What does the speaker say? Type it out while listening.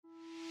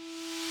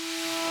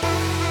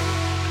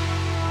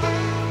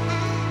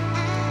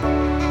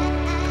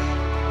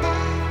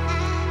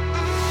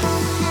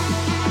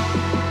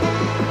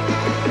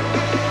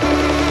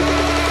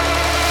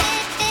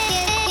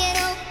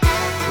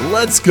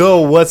Let's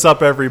go. What's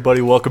up,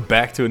 everybody? Welcome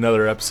back to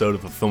another episode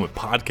of the Fulfillment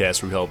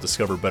Podcast, where we help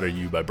discover better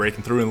you by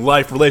breaking through in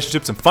life,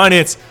 relationships, and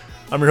finance.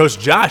 I'm your host,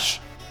 Josh,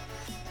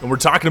 and we're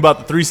talking about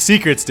the 3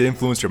 secrets to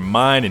influence your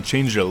mind and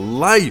change your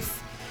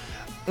life.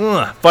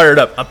 Fired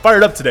up. I'm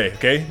fired up today,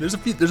 okay? There's a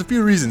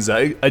few reasons.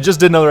 I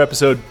just did another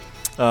episode.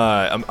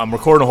 I'm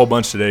recording a whole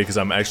bunch today because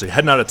I'm actually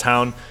heading out of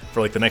town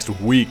for like the next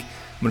week.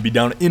 I'm going to be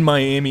down in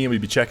Miami. I'm going to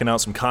be checking out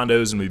some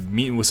condos and we'll be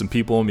meeting with some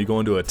people and be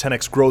going to a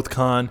 10X Growth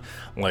Con.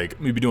 Like,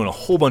 we'll be doing a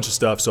whole bunch of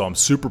stuff, so I'm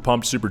super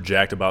pumped, super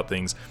jacked about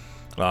things.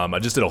 I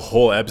just did a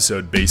whole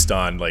episode based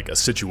on like a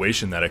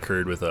situation that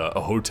occurred with a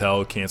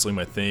hotel canceling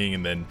my thing,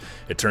 and then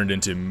it turned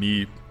into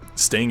me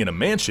staying in a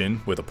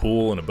mansion with a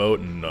pool and a boat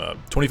and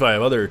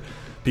 25 other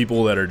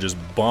people that are just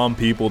bomb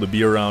people to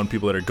be around,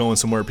 people that are going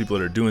somewhere, people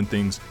that are doing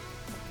things,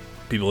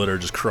 people that are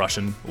just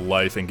crushing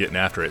life and getting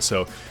after it.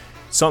 So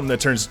something that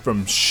turns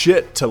from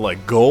shit to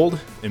like gold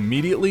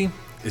immediately.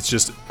 It's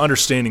just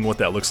understanding what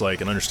that looks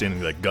like and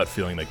understanding that gut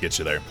feeling that gets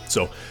you there.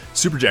 So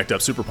super jacked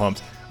up, super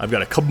pumped. I've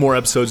got a couple more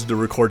episodes to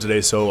record today,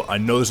 so I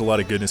know there's a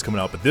lot of goodness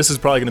coming out, but this is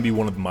probably going to be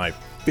one of my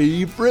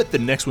favorite. The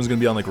next one's going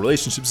to be on like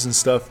relationships and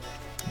stuff,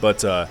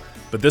 but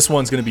this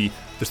one's going to be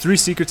the 3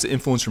 secrets to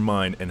influence your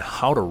mind and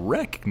how to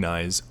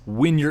recognize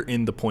when you're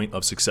in the point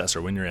of success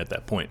or when you're at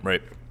that point,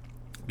 right?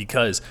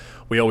 Because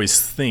we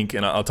always think,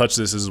 and I'll touch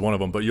this as one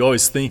of them, but you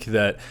always think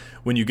that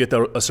when you get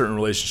a certain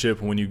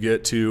relationship, when you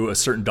get to a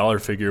certain dollar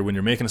figure, when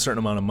you're making a certain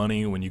amount of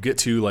money, when you get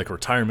to like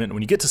retirement,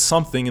 when you get to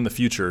something in the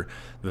future,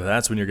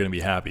 that's when you're going to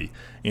be happy.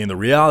 And the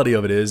reality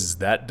of it is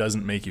that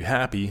doesn't make you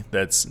happy.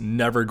 That's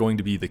never going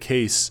to be the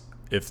case.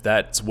 If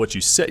that's what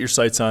you set your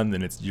sights on,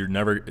 then it's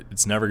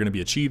never going to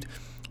be achieved.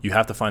 You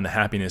have to find the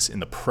happiness in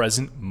the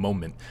present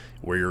moment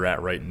where you're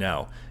at right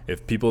now.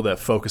 If people that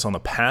focus on the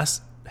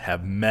past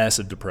have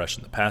massive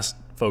depression. The past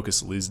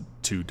focus leads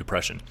to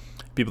depression.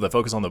 People that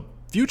focus on the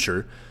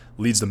future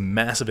leads to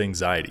massive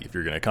anxiety. If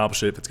you're going to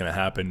accomplish it, if it's going to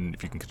happen,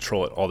 if you can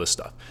control it, all this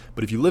stuff.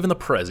 But if you live in the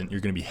present, you're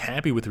going to be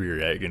happy with where you're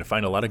at. You're going to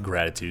find a lot of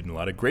gratitude and a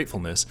lot of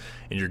gratefulness,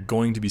 and you're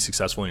going to be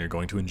successful and you're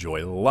going to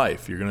enjoy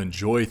life. You're going to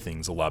enjoy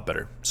things a lot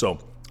better. So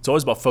it's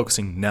always about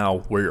focusing now,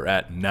 where you're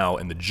at now,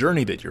 and the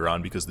journey that you're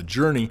on, because the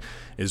journey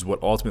is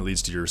what ultimately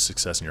leads to your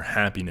success and your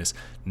happiness,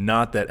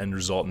 not that end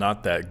result,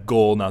 not that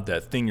goal, not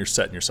that thing you're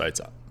setting your sights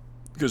on.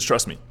 Because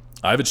trust me,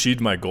 I've achieved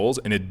my goals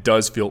and it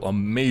does feel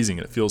amazing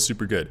and it feels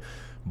super good.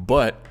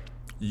 But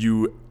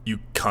you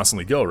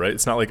constantly go, right?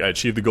 It's not like I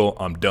achieved the goal,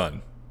 I'm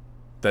done.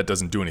 That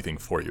doesn't do anything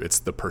for you. It's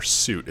the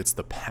pursuit, it's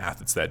the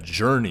path, it's that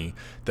journey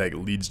that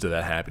leads to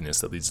that happiness,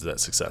 that leads to that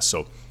success.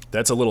 So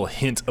that's a little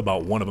hint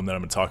about one of them that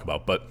I'm going to talk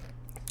about. But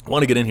I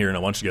want to get in here and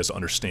I want you guys to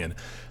understand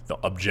the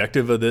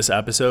objective of this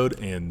episode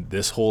and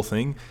this whole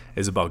thing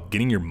is about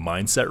getting your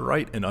mindset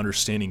right and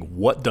understanding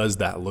what does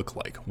that look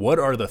like? What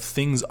are the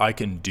things I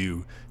can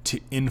do to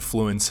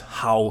influence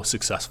how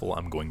successful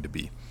I'm going to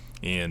be?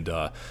 And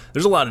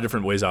there's a lot of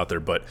different ways out there,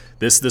 but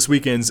this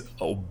weekend's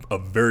a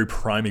very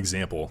prime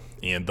example.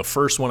 And the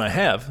first one I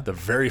have, the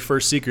very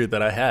first secret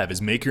that I have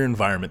is make your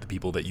environment the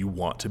people that you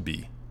want to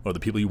be or the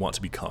people you want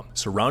to become.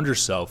 Surround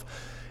yourself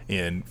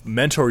and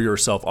mentor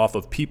yourself off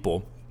of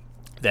people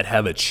that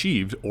have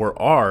achieved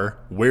or are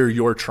where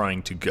you're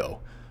trying to go,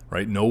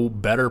 right? No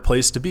better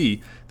place to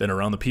be than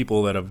around the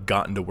people that have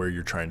gotten to where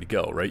you're trying to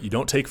go, right? You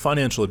don't take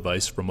financial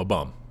advice from a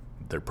bum.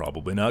 They're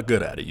probably not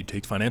good at it. You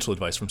take financial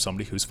advice from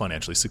somebody who's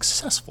financially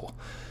successful.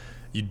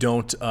 You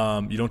don't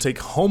take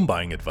home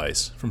buying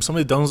advice from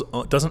somebody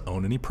that doesn't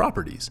own any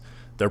properties.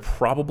 They're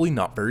probably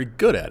not very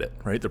good at it,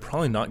 right? They're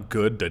probably not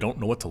good. They don't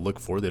know what to look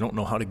for. They don't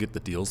know how to get the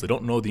deals. They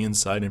don't know the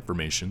inside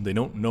information. They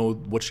don't know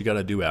what you got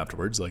to do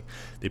afterwards. Like,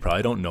 they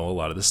probably don't know a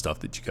lot of the stuff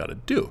that you got to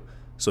do.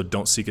 So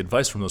don't seek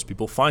advice from those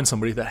people. Find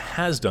somebody that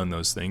has done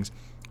those things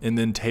and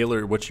then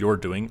tailor what you're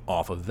doing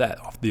off of that,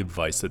 off the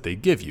advice that they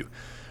give you,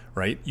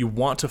 right? You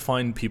want to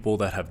find people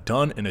that have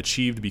done and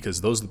achieved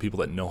because those are the people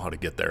that know how to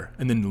get there,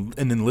 and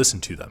then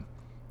listen to them.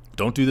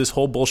 Don't do this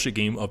whole bullshit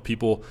game of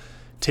people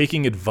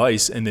taking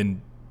advice and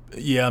then,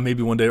 yeah,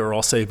 maybe one day, or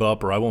I'll save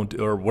up, or I won't,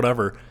 or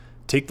whatever.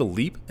 Take the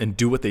leap and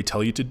do what they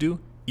tell you to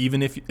do,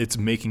 even if it's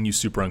making you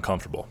super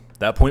uncomfortable.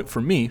 That point for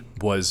me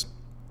was,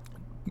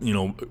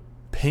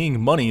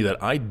 paying money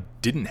that I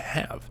didn't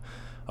have.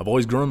 I've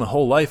always grown my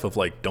whole life of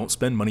like, don't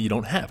spend money you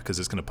don't have because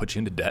it's going to put you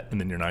into debt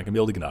and then you're not going to be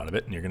able to get out of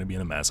it and you're going to be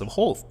in a massive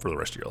hole for the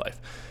rest of your life.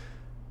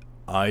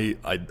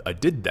 I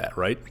did that,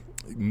 right?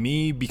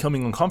 Me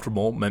becoming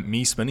uncomfortable meant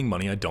me spending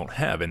money I don't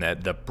have, and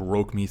that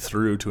broke me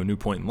through to a new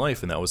point in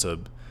life, and that was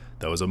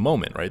a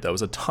moment, right? That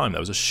was a time, that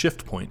was a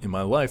shift point in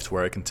my life to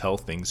where I can tell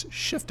things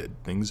shifted.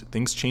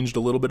 Things changed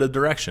a little bit of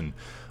direction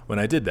when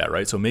I did that,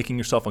 right? So making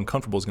yourself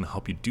uncomfortable is going to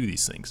help you do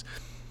these things.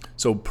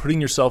 So putting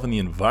yourself in the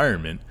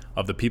environment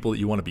of the people that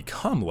you want to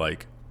become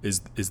like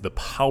is the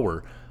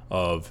power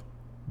of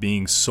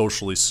being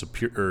socially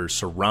superior,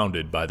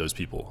 surrounded by those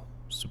people.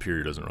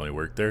 Superior doesn't really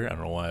work there. I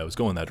don't know why I was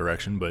going that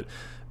direction, but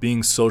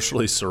being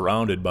socially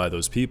surrounded by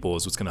those people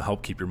is what's going to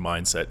help keep your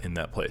mindset in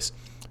that place.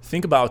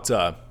 Think about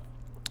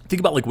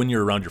like when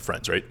you're around your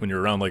friends, right? When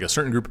you're around like a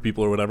certain group of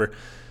people or whatever,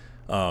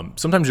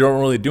 Sometimes you don't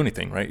really do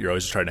anything, right? You're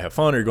always trying to have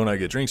fun, or you're going out to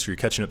get drinks, or you're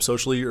catching up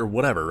socially, or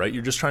whatever, right?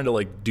 You're just trying to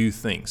like do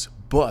things.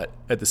 But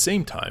at the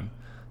same time,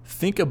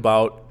 think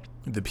about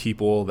the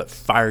people that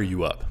fire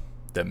you up,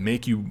 that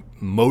make you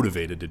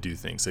motivated to do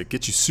things, that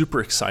get you super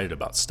excited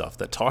about stuff,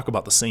 that talk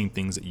about the same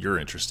things that you're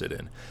interested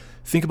in.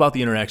 Think about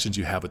the interactions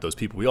you have with those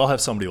people. We all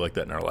have somebody like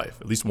that in our life,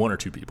 at least one or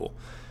two people.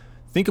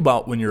 Think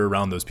about when you're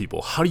around those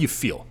people. How do you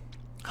feel?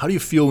 How do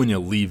you feel when you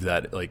leave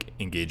that like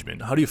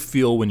engagement? How do you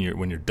feel when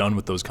you're done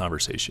with those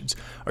conversations?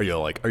 Are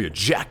you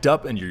jacked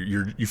up and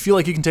you feel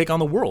like you can take on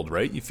the world,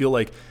 right? You feel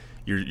like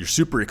you're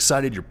super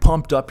excited, you're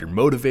pumped up, you're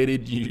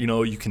motivated.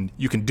 You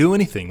can do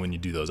anything when you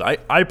do those.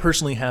 I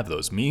personally have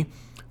those.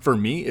 For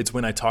me, it's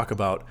when I talk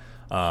about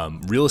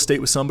real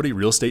estate with somebody,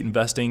 real estate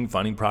investing,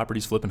 finding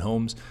properties, flipping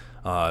homes,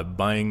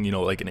 buying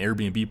like an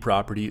Airbnb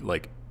property,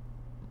 like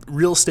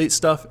real estate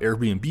stuff,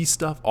 Airbnb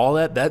stuff, all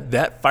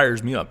that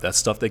fires me up. That's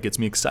stuff that gets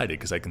me excited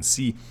because I can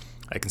see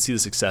the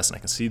success and I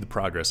can see the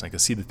progress and I can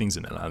see the things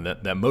in it.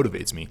 That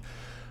motivates me.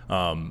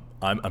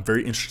 I'm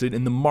very interested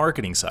in the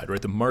marketing side,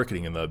 right? The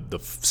marketing and the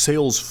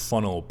sales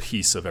funnel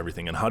piece of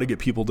everything, and how to get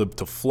people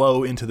to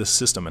flow into the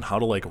system, and how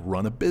to like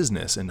run a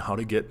business, and how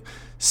to get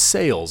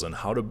sales, and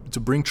how to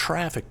bring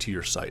traffic to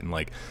your site, and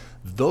like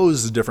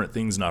those different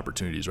things and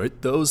opportunities,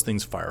 right? Those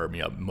things fire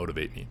me up,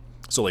 motivate me.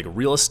 So like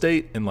real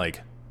estate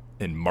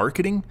and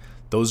marketing,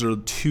 those are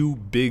two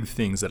big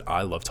things that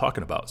I love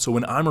talking about. So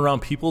when I'm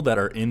around people that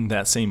are in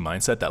that same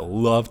mindset, that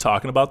love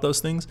talking about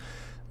those things,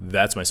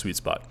 that's my sweet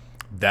spot.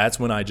 That's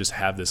when I just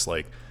have this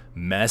like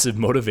massive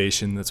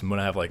motivation. That's when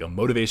I have like a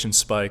motivation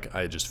spike.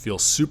 I just feel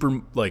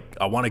super like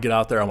I want to get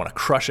out there. I want to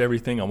crush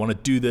everything. I want to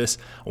do this.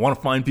 I want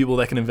to find people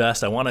that can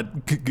invest. I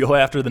want to go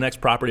after the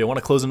next property. I want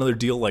to close another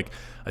deal. Like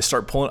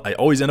I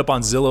always end up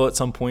on Zillow at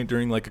some point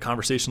during like a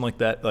conversation like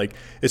that. Like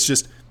it's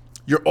just,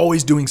 you're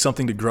always doing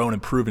something to grow and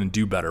improve and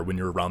do better when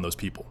you're around those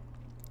people.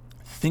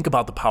 Think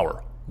about the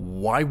power.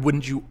 Why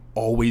wouldn't you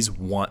always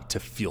want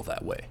to feel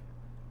that way?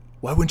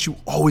 Why wouldn't you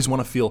always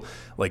want to feel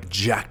like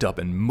jacked up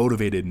and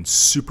motivated and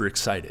super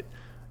excited?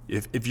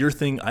 If your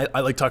thing, I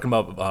like talking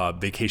about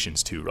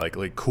vacations too,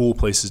 like cool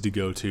places to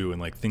go to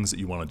and like things that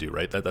you want to do,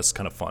 right? That's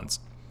kind of fun.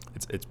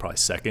 It's probably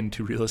second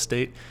to real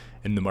estate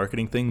in the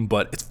marketing thing,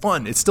 but it's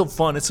fun. It's still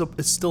fun. It's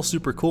still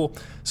super cool.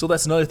 So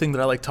that's another thing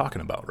that I like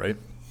talking about, right?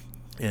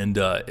 And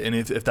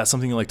if that's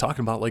something you like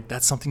talking about, like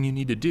that's something you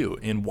need to do.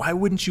 And why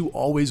wouldn't you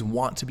always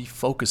want to be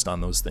focused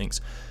on those things?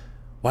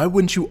 Why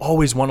wouldn't you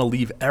always want to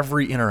leave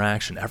every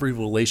interaction, every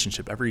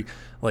relationship, every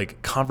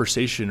like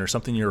conversation or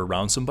something you're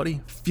around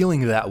somebody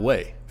feeling that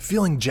way,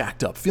 feeling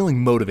jacked up,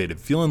 feeling motivated,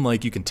 feeling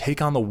like you can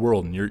take on the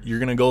world and you're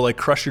going to go like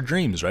crush your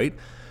dreams, right?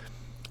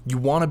 You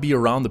want to be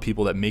around the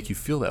people that make you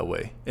feel that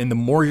way. And the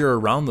more you're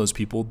around those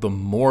people, the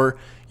more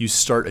you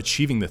start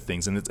achieving the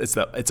things. And it's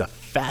a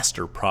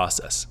faster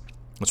process.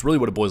 That's really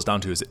what it boils down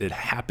to, is it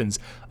happens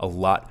a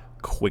lot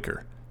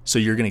quicker. So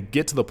you're going to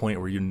get to the point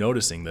where you're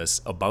noticing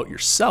this about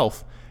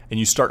yourself and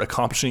you start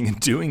accomplishing and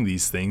doing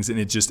these things. And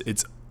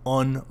it's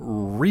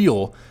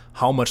unreal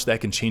how much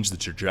that can change the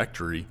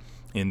trajectory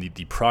and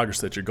the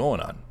progress that you're going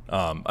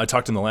on. I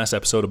talked in the last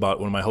episode about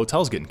one of my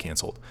hotels getting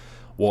canceled.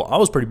 Well, I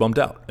was pretty bummed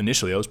out.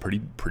 Initially, I was pretty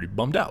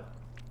bummed out.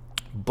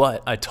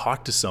 But I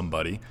talked to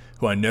somebody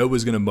who I know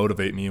was going to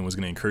motivate me and was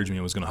going to encourage me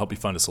and was going to help me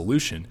find a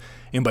solution.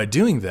 And by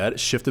doing that, it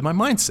shifted my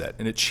mindset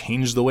and it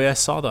changed the way I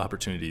saw the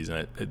opportunities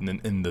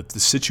and the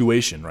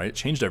situation, right? It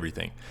changed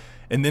everything.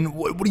 And then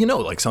what do you know?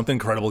 Like something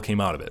incredible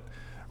came out of it,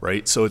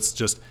 right? So it's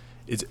just,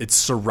 it's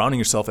surrounding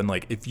yourself. And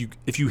like,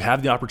 if you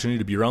have the opportunity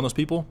to be around those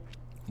people,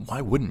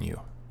 why wouldn't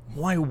you?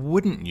 Why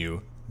wouldn't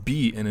you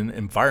be in an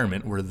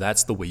environment where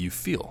that's the way you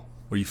feel,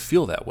 where you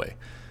feel that way?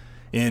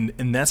 And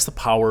that's the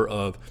power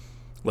of,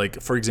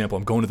 like, for example,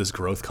 I'm going to this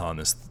GrowthCon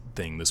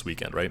this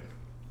weekend, right?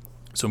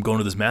 So I'm going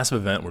to this massive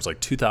event where it's like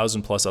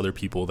 2,000 plus other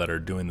people that are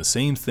doing the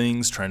same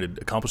things, trying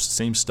to accomplish the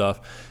same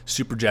stuff,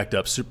 super jacked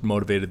up, super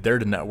motivated, there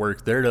to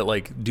network, there to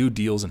like do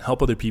deals and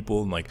help other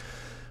people and like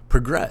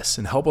progress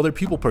and help other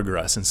people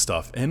progress and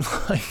stuff. And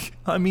like,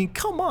 I mean,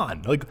 come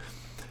on, like,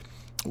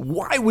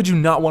 why would you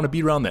not want to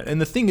be around that?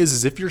 And the thing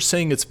is if you're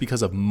saying it's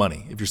because of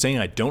money, if you're saying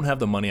I don't have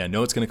the money, I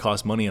know it's going to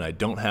cost money and I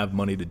don't have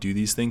money to do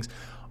these things.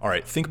 All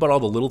right, think about all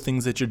the little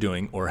things that you're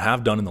doing or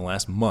have done in the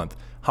last month.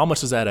 How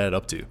much does that add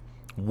up to?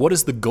 What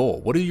is the goal?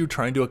 What are you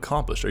trying to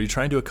accomplish? Are you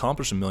trying to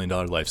accomplish $1 million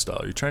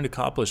lifestyle? Are you trying to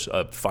accomplish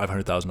a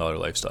 $500,000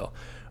 lifestyle?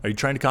 Are you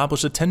trying to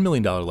accomplish a $10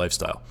 million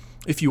lifestyle?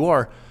 If you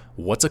are,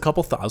 what's a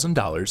couple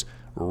 $1,000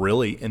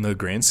 really in the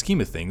grand scheme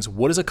of things?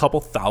 What does a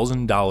couple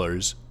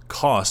 $1,000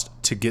 cost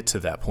to get to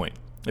that point?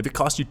 If it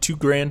cost you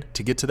 $2,000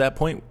 to get to that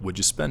point, would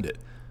you spend it?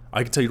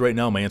 I can tell you right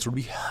now, my answer would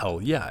be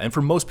hell yeah. And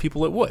for most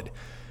people, it would.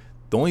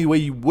 The only way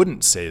you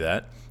wouldn't say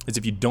that is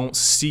if you don't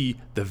see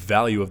the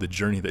value of the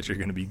journey that you're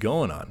going to be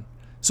going on.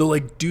 So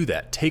like, do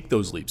that. Take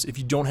those leaps. If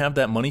you don't have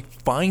that money,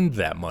 find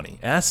that money.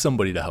 Ask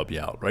somebody to help you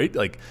out, right?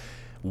 Like,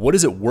 what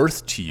is it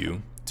worth to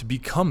you to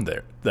become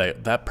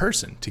that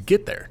person, to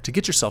get there, to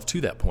get yourself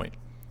to that point?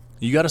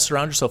 You got to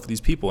surround yourself with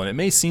these people. And it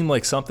may seem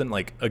like something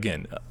like,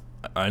 again,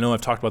 I know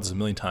I've talked about this a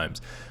million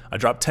times. I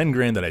dropped 10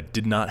 grand that I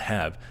did not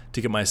have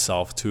to get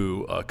myself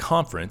to a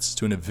conference,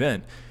 to an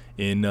event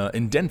in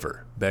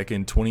Denver back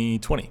in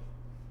 2020.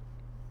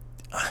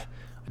 I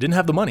didn't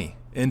have the money.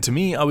 And to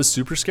me, I was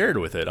super scared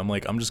with it. I'm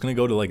like, I'm just going to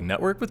go to like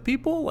network with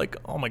people? Like,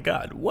 oh my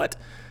God, what?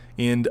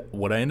 And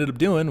what I ended up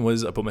doing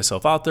was I put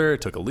myself out there,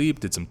 took a leap,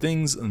 did some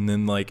things, and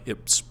then like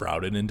it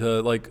sprouted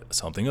into like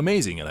something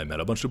amazing. And I met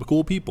a bunch of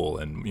cool people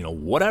and,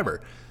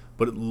 whatever.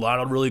 But a lot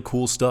of really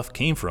cool stuff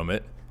came from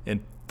it.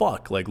 And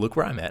fuck, like look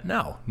where I'm at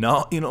now.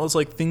 Now, it's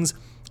like things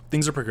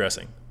are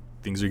progressing.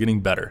 Things are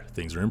getting better.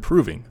 Things are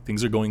improving.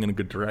 Things are going in a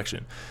good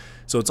direction.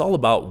 So it's all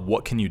about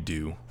what can you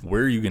do,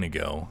 where are you going to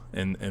go,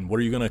 and what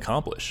are you going to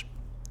accomplish?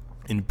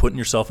 And putting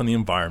yourself in the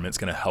environment is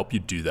going to help you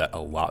do that a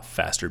lot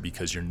faster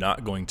because you're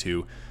not going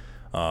to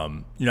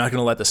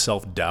let the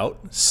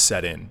self-doubt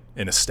set in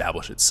and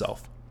establish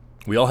itself.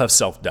 We all have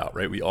self-doubt,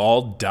 right? We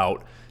all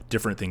doubt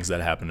different things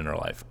that happen in our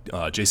life.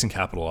 Jason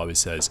Capital always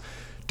says,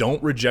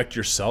 don't reject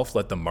yourself,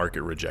 let the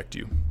market reject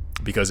you.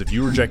 Because if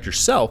you reject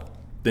yourself,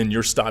 then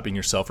you're stopping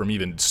yourself from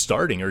even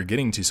starting or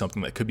getting to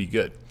something that could be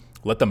good.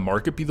 Let the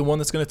market be the one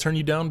that's going to turn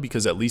you down,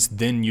 because at least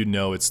then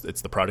it's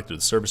the product or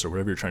the service or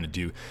whatever you're trying to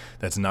do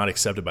that's not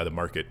accepted by the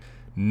market,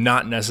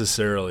 not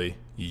necessarily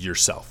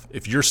yourself.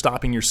 If you're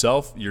stopping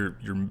yourself, you're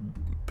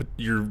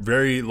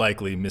very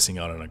likely missing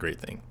out on a great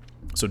thing.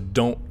 So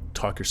don't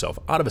talk yourself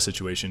out of a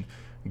situation.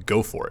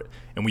 Go for it.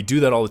 And we do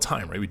that all the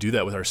time, right? We do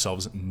that with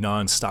ourselves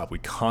nonstop. We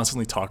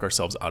constantly talk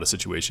ourselves out of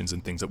situations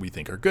and things that we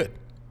think are good.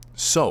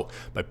 So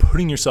by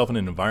putting yourself in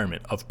an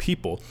environment of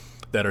people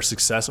that are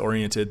success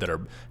oriented, that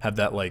have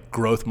that like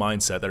growth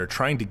mindset, that are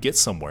trying to get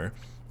somewhere,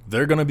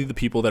 they're going to be the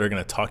people that are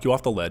going to talk you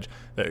off the ledge,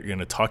 that are going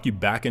to talk you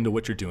back into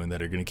what you're doing,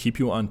 that are going to keep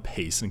you on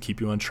pace and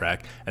keep you on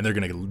track, and they're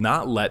going to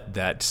not let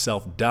that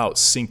self-doubt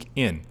sink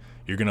in.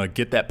 You're going to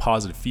get that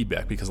positive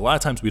feedback, because a lot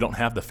of times we don't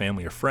have the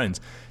family or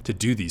friends to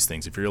do these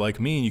things. If you're like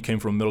me and you came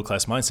from a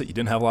middle-class mindset, you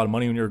didn't have a lot of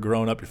money when you were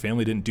growing up, your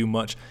family didn't do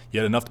much, you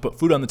had enough to put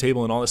food on the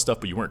table and all this stuff,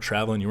 but you weren't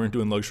traveling, you weren't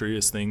doing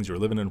luxurious things, you were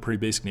living in a pretty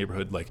basic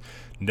neighborhood, like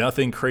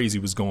nothing crazy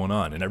was going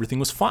on, and everything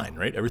was fine,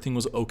 right? Everything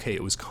was okay.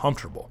 It was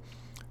comfortable.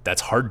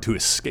 That's hard to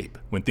escape.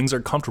 When things are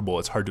comfortable,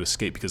 it's hard to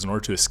escape, because in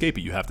order to escape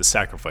it, you have to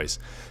sacrifice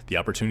the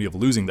opportunity of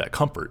losing that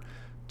comfort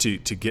to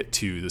get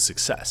to the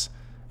success.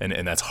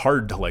 And that's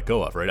hard to let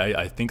go of, right?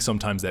 I think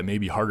sometimes that may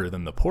be harder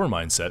than the poor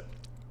mindset,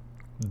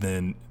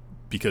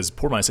 because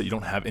poor mindset, you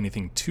don't have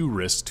anything to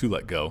risk, to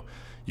let go.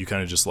 You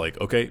kind of just like,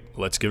 okay,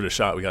 let's give it a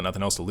shot. We got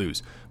nothing else to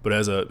lose. But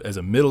as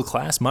a middle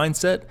class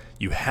mindset,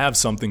 you have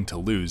something to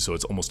lose. So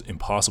it's almost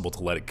impossible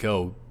to let it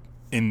go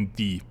in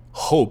the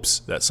hopes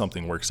that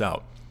something works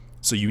out.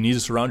 So you need to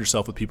surround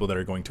yourself with people that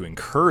are going to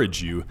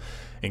encourage you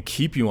and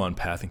keep you on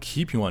path and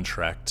keep you on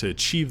track to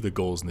achieve the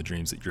goals and the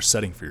dreams that you're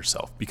setting for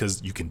yourself,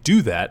 because you can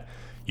do that.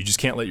 You just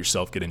can't let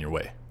yourself get in your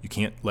way. You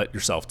can't let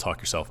yourself talk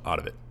yourself out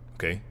of it,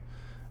 okay?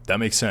 That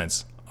makes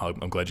sense.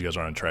 I'm glad you guys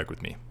are on track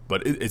with me.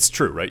 But it's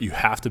true, right? You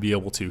have to be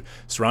able to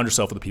surround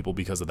yourself with the people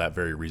because of that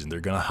very reason. They're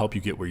going to help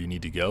you get where you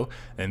need to go,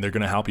 and they're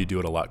going to help you do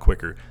it a lot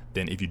quicker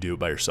than if you do it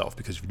by yourself.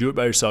 Because if you do it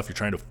by yourself, you're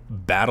trying to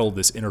battle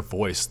this inner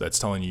voice that's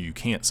telling you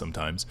can't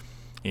sometimes.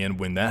 And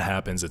when that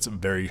happens, it's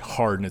very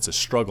hard and it's a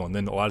struggle. And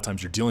then a lot of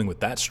times you're dealing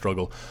with that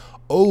struggle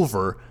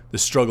over the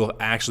struggle of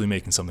actually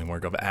making something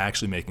work, of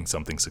actually making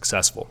something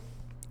successful.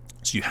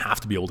 So you have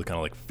to be able to kind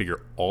of like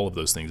figure all of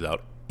those things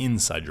out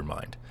inside your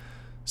mind.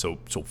 So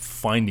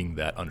finding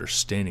that,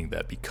 understanding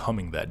that,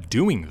 becoming that,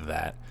 doing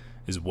that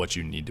is what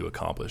you need to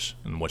accomplish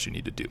and what you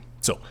need to do.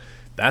 So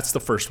that's the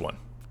first one.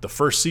 The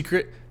first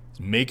secret is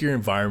make your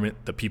environment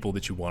the people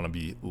that you want to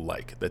be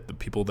like, that the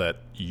people that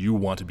you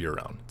want to be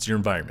around. It's your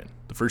environment.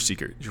 The first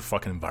secret is your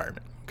fucking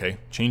environment, okay?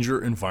 Change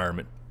your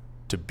environment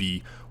to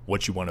be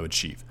what you want to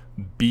achieve.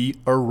 Be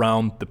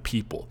around the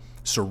people.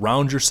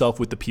 Surround yourself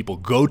with the people.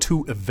 Go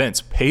to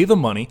events. Pay the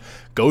money.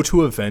 Go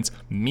to events.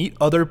 Meet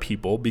other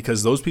people,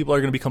 because those people are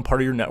going to become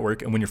part of your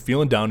network. And when you're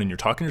feeling down and you're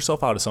talking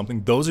yourself out of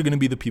something, those are going to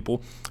be the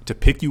people to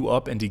pick you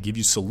up and to give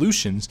you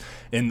solutions.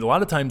 And a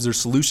lot of times there's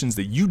solutions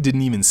that you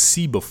didn't even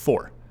see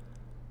before.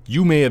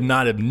 You may have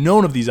not have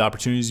known of these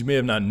opportunities. You may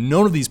have not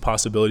known of these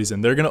possibilities,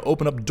 and they're going to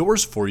open up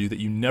doors for you that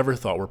you never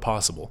thought were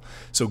possible.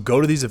 So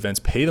go to these events,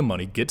 pay the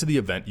money, get to the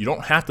event. You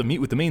don't have to meet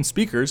with the main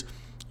speakers.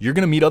 You're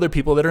going to meet other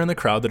people that are in the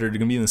crowd that are going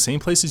to be in the same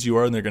place as you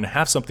are, and they're going to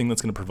have something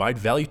that's going to provide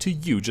value to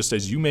you, just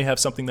as you may have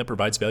something that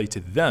provides value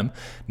to them.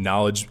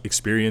 Knowledge,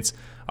 experience,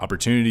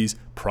 opportunities,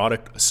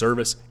 product,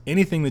 service,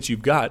 anything that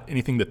you've got,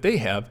 anything that they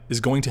have is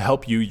going to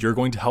help you. You're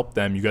going to help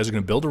them. You guys are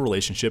going to build a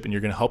relationship, and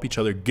you're going to help each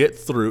other get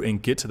through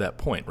and get to that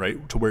point,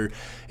 right? To where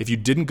if you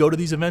didn't go to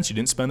these events, you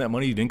didn't spend that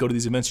money, you didn't go to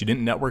these events, you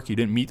didn't network, you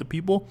didn't meet the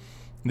people,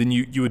 then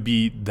you would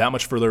be that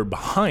much further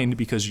behind,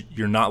 because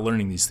you're not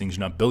learning these things,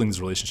 you're not building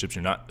these relationships,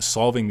 you're not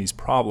solving these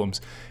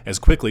problems as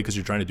quickly because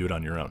you're trying to do it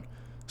on your own.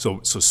 So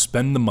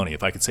spend the money.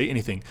 If I could say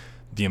anything,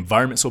 the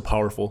environment's so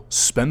powerful.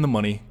 Spend the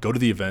money, go to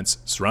the events,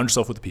 surround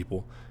yourself with the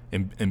people,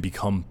 and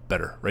become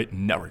better, right?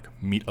 Network,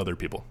 meet other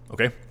people,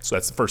 okay? So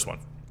that's the first one.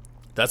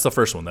 That's the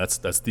first one. That's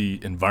the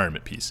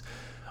environment piece.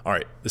 All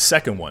right, the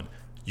second one,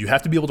 You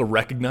have to be able to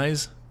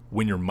recognize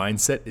when your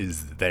mindset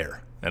is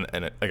there.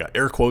 And I got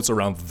air quotes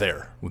around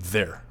there.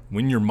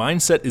 When your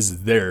mindset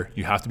is there,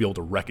 you have to be able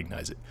to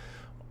recognize it.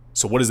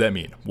 So what does that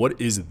mean? What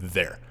is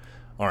there?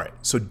 All right.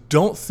 So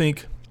don't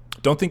think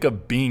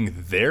of being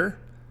there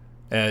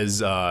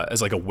as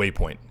like a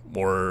waypoint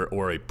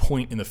or a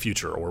point in the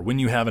future, or when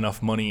you have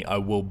enough money,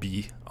 I'll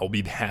be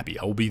happy.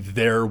 I will be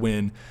there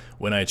when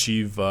I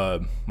achieve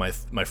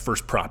my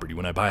first property,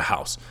 when I buy a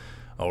house,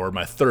 or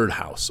my third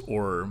house,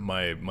 or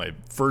my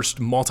first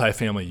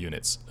multifamily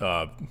units,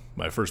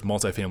 my first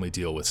multifamily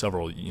deal with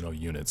several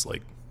units.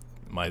 Like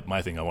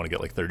my thing, I want to get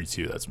like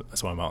 32. That's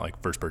what I want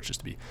like first purchase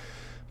to be.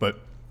 But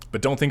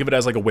don't think of it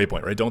as like a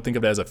waypoint, right? Don't think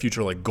of it as a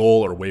future like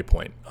goal or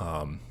waypoint.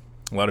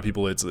 A lot of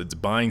people, it's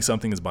buying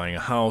something, it's buying a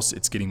house,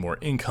 it's getting more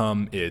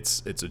income,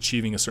 it's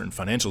achieving a certain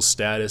financial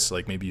status.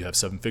 Like maybe you have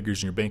 7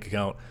 figures in your bank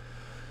account,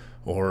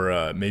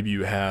 or maybe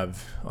you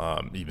have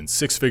even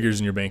 6 figures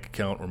in your bank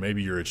account, or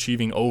maybe you're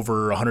achieving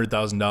over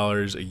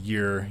 $100,000 a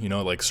year.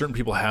 Like certain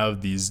people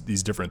have these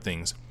different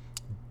things.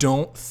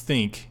 Don't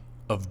think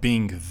of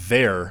being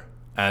there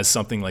as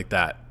something like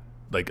that,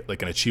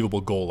 like an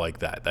achievable goal like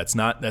that. That's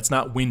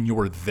not when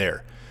you're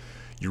there.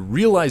 You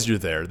realize you're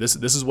there. This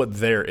is what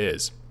there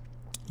is.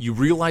 You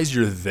realize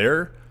you're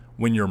there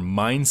when your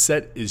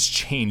mindset is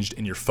changed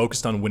and you're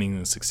focused on winning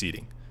and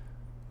succeeding.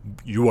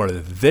 You are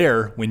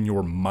there when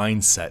your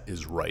mindset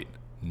is right,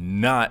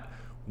 not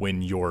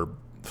when your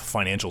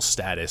financial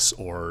status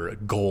or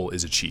goal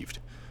is achieved.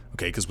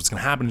 Okay, because what's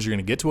going to happen is you're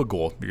going to get to a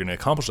goal, you're going to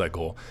accomplish that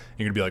goal, and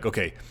you're going to be like,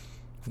 okay,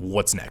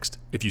 what's next?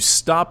 If you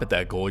stop at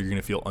that goal, you're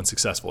going to feel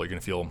unsuccessful. You're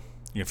going to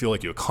feel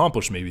like you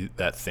accomplished maybe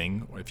that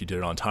thing, or if you did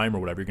it on time or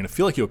whatever, you're going to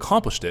feel like you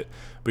accomplished it,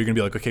 but you're going to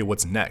be like, okay,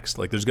 what's next?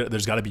 Like there's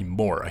got to be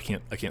more. I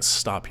can't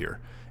stop here.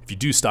 If you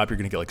do stop, you're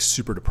going to get like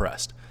super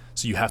depressed.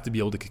 So you have to be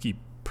able to keep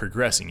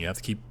progressing. You have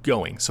to keep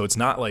going. So it's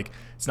not like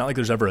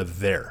there's ever a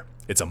there.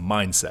 It's a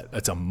mindset.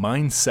 It's a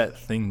mindset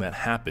thing that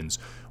happens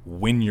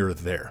when you're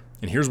there.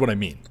 And here's what I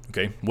mean.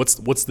 Okay. What's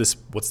this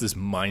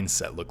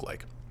mindset look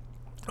like?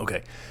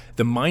 Okay.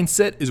 The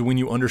mindset is when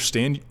you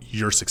understand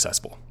you're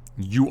successful.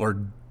 You are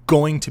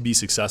going to be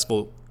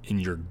successful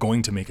and you're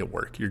going to make it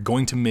work. You're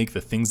going to make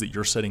the things that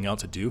you're setting out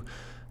to do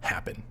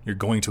happen. You're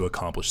going to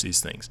accomplish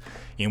these things.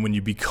 And when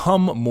you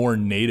become more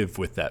native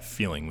with that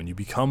feeling, when you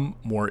become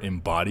more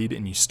embodied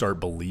and you start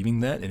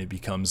believing that, and it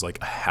becomes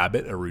like a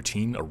habit, a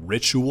routine, a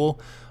ritual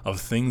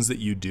of things that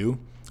you do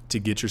to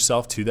get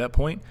yourself to that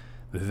point,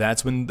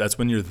 that's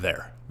when you're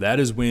there. That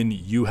is when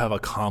you have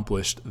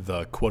accomplished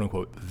the quote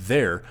unquote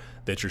there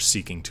that you're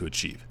seeking to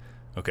achieve.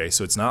 Okay,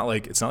 so it's not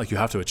like you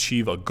have to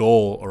achieve a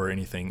goal or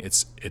anything.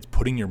 It's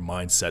putting your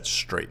mindset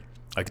straight.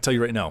 I can tell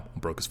you right now, I'm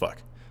broke as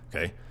fuck.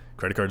 Okay,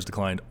 credit cards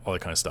declined, all that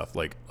kind of stuff.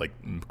 Like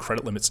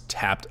credit limits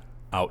tapped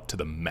out to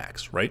the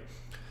max, right?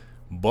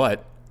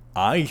 But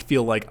I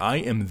feel like I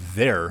am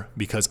there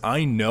because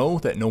I know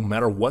that no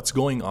matter what's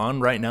going on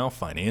right now,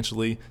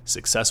 financially,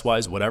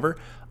 success-wise, whatever,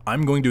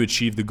 I'm going to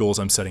achieve the goals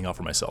I'm setting out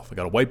for myself. I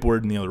got a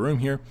whiteboard in the other room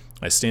here.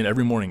 I stand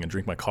every morning and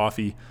drink my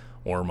coffee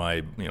or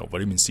my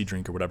vitamin C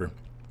drink or whatever.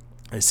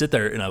 I sit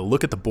there and I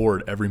look at the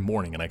board every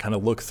morning and I kind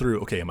of look through,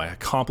 okay, am I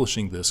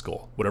accomplishing this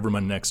goal? Whatever my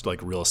next like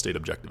real estate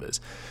objective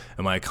is.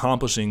 Am I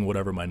accomplishing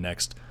whatever my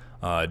next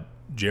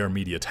JR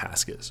Media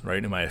task is,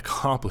 right? Am I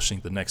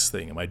accomplishing the next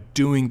thing? Am I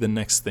doing the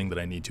next thing that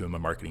I need to in my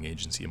marketing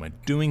agency? Am I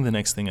doing the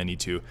next thing I need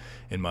to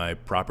in my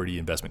property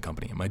investment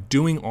company? Am I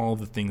doing all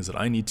the things that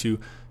I need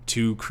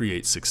to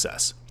create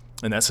success?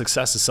 And that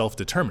success is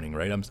self-determining,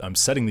 right? I'm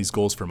setting these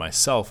goals for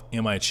myself.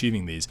 Am I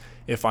achieving these?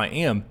 If I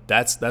am,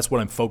 that's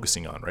what I'm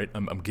focusing on, right?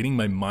 I'm getting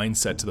my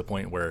mindset to the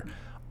point where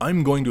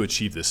I'm going to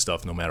achieve this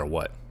stuff no matter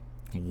what.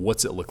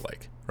 What's it look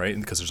like, right?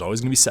 Because there's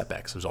always going to be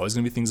setbacks. There's always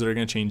going to be things that are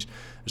going to change.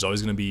 There's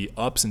always going to be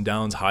ups and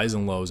downs, highs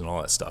and lows, and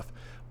all that stuff.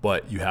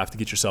 But you have to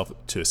get yourself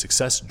to a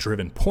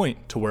success-driven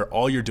point to where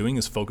all you're doing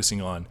is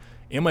focusing on,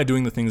 am I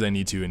doing the things I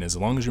need to? And as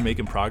long as you're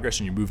making progress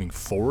and you're moving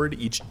forward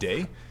each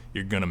day,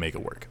 you're going to make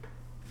it work.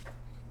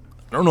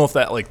 I don't know if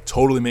that like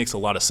totally makes a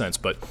lot of sense,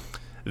 but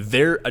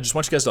I just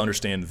want you guys to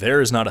understand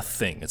there is not a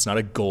thing. It's not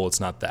a goal.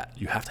 It's not that.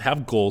 You have to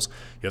have goals.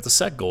 You have to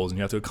set goals and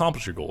you have to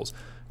accomplish your goals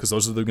because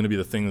those are going to be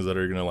the things that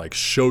are going to like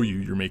show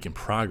you're making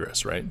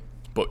progress, right?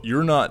 But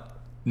you're not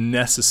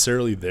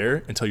necessarily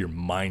there until your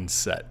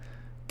mindset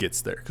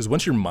gets there. Because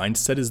once your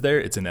mindset is there,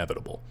 it's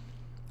inevitable.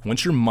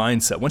 Once your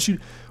mindset,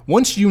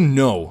 once you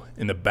know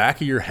in the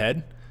back of your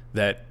head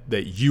that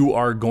you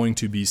are going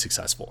to be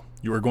successful.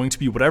 You are going to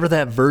be whatever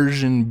that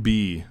version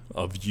be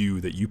of you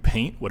that you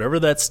paint, whatever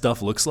that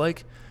stuff looks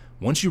like.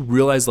 Once you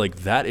realize like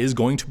that is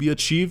going to be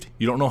achieved,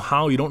 you don't know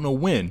how, you don't know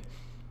when,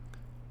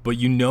 but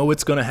you know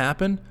it's going to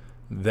happen.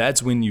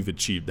 That's when you've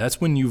achieved.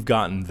 That's when you've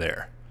gotten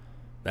there.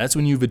 That's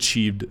when you've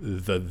achieved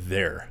the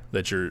there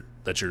that you're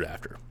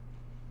after.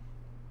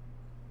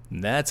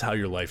 And that's how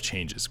your life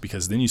changes,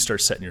 because then you start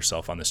setting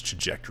yourself on this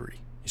trajectory.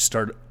 You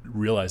start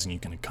realizing you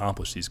can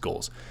accomplish these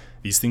goals.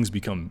 These things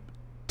become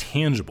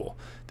tangible.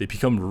 They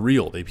become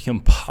real. They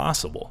become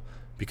possible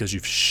because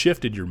you've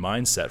shifted your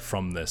mindset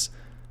from this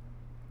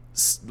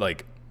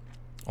like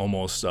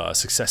almost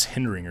success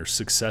hindering or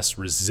success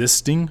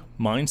resisting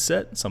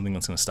mindset, something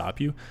that's going to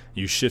stop you.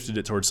 You shifted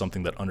it towards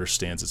something that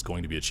understands it's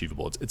going to be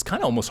achievable. It's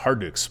kind of almost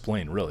hard to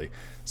explain, really.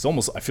 It's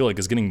almost, I feel like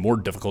it's getting more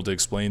difficult to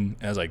explain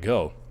as I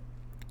go,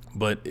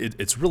 but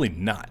it's really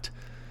not.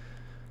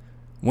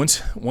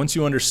 Once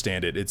you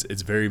understand it,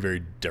 it's very,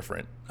 very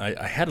different.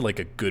 I had like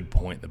a good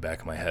point in the back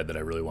of my head that I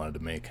really wanted to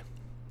make.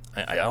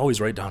 I always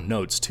write down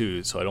notes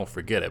too, so I don't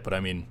forget it. But I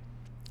mean,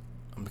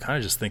 I'm kind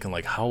of just thinking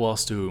like, how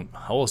else do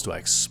I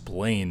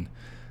explain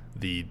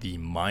the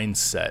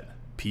mindset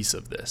piece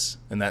of this?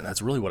 And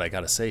that's really what I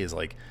got to say is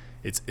like,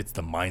 it's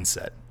the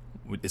mindset,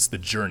 it's the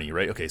journey,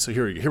 right? Okay, so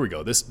here we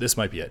go. This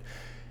might be it.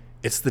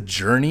 It's the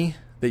journey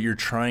that you're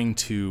trying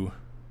to.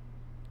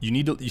 You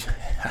need to,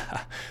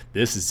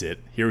 this is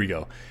it. Here we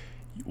go.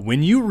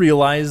 When you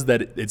realize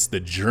that it's the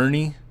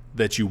journey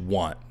that you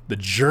want, the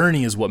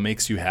journey is what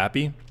makes you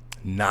happy,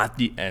 not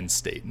the end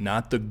state,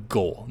 not the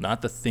goal,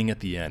 not the thing at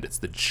the end. It's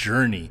the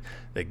journey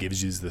that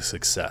gives you the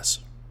success.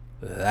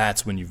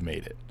 That's when you've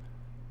made it.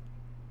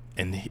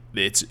 And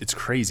it's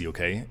crazy,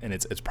 okay? And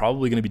it's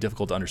probably going to be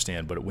difficult to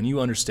understand, but when you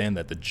understand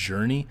that the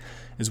journey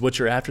is what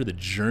you're after, the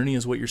journey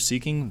is what you're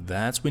seeking,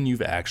 that's when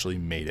you've actually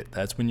made it.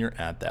 That's when you're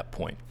at that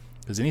point.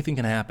 Because anything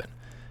can happen.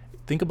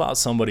 Think about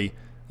somebody.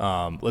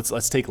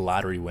 Let's take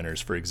lottery winners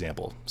for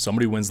example.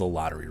 Somebody wins the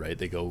lottery, right?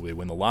 They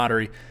win the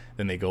lottery,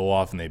 then they go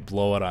off and they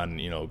blow it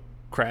on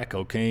crack,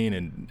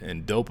 cocaine,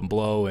 and dope and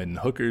blow and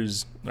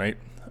hookers, right?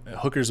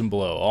 Hookers and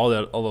blow, all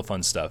the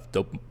fun stuff,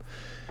 dope,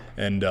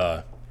 and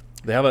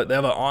they have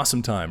an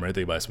awesome time, right?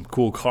 They buy some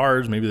cool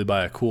cars, maybe they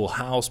buy a cool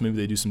house, maybe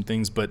they do some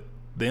things, but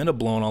they end up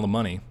blowing all the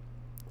money.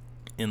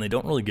 And they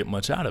don't really get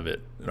much out of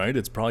it, right?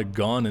 It's probably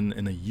gone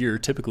in a year.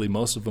 Typically,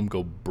 most of them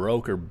go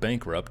broke or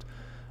bankrupt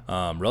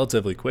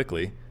relatively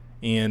quickly,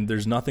 and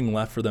there's nothing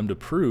left for them to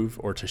prove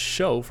or to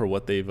show for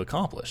what they've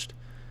accomplished.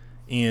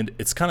 And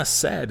it's kind of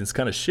sad. It's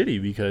kind of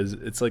shitty because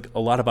it's like a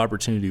lot of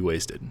opportunity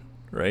wasted,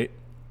 right?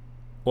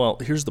 Well,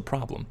 here's the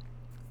problem.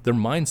 Their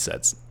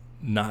mindset's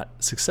not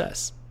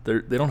success.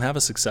 They don't have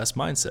a success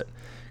mindset.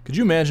 Could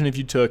you imagine if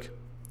you took,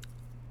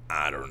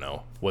 I don't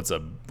know, what's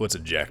a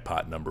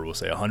jackpot number? We'll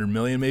say 100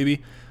 million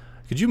maybe.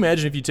 Could you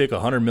imagine if you take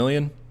 100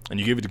 million and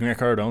you gave it to Grant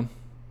Cardone?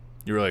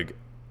 You were like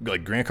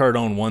Grant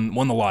Cardone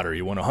won the lottery.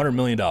 He won $100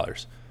 million.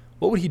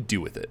 What would he do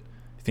with it?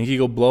 You think he'd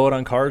go blow it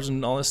on cars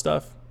and all this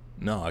stuff?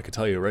 No, I could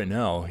tell you right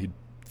now, he'd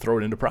throw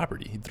it into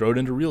property. He'd throw it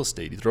into real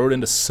estate. He'd throw it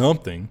into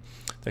something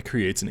that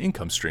creates an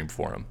income stream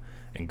for him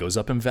and goes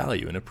up in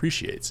value and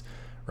appreciates,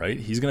 right?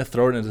 He's going to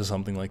throw it into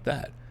something like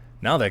that.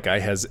 Now that guy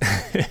has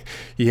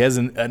he has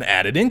an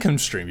added income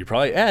stream. He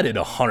probably added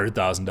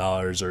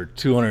 $100,000 or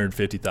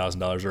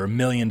 $250,000 or $1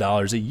 million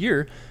a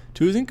year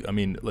to his income. I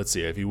mean, let's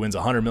see, if he wins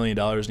 $100 million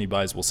and he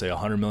buys, we'll say,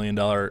 $100 million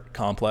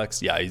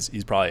complex, yeah,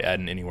 he's probably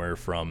adding anywhere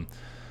from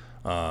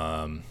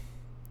from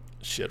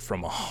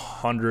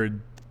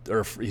 100,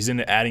 or he's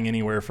adding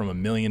anywhere from $1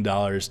 million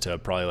to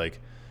probably like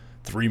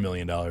 $3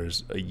 million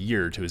a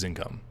year to his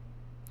income.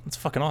 That's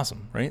fucking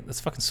awesome, right? That's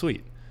fucking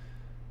sweet.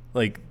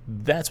 Like,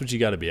 that's what you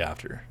got to be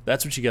after.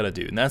 That's what you got to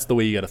do. And that's the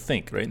way you got to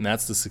think, right? And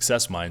that's the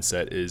success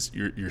mindset is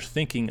you're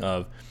thinking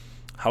of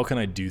how can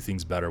I do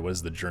things better? What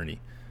is the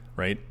journey,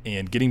 right?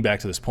 And getting back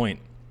to this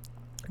point,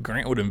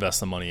 Grant would invest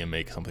the money and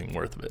make something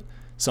worth of it.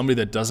 Somebody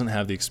that doesn't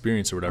have the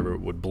experience or whatever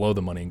would blow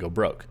the money and go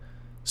broke.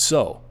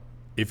 So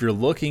if you're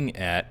looking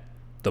at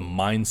the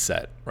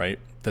mindset, right,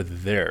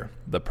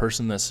 the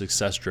person that's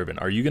success driven,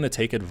 are you going to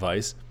take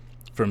advice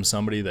from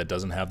somebody that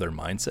doesn't have their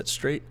mindset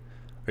straight?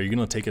 Are you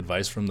going to take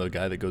advice from the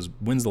guy that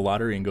wins the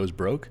lottery and goes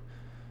broke?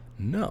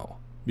 No,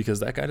 because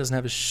that guy doesn't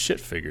have his shit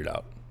figured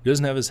out. He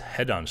doesn't have his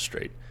head on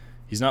straight.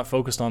 He's not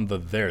focused on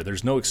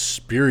There's no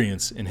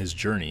experience in his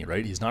journey,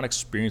 right? He's not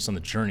experienced on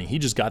the journey. He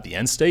just got the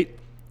end state,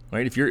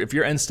 right? If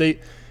your end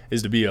state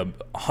is to be a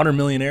 100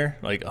 millionaire,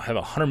 like have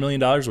 $100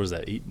 million, what is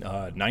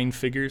that? 9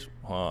 figures?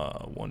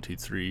 1, 2,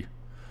 3,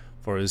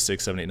 4, 5,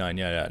 6, 7, 8, 9.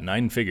 Yeah,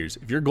 9 figures.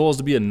 If your goal is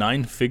to be a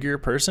 9-figure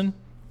person,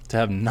 to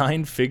have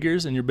 9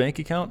 figures in your bank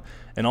account,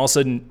 and all of a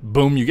sudden,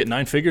 boom, you get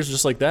 9 figures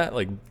just like that.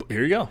 Like,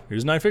 here you go.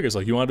 Here's 9 figures.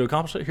 Like, you wanted to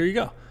accomplish it? Here you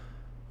go.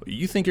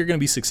 You think you're going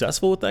to be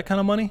successful with that kind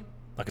of money?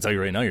 I can tell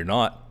you right now, you're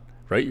not,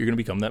 right? You're going to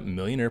become that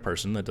millionaire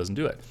person that doesn't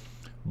do it.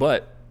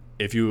 But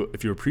if you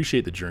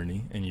appreciate the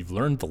journey and you've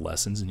learned the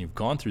lessons and you've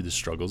gone through the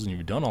struggles and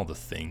you've done all the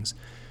things,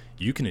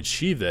 you can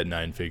achieve that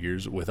 9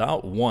 figures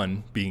without,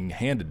 1, being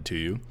handed to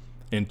you,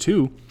 and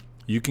 2,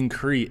 you can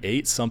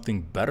create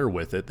something better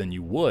with it than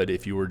you would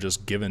if you were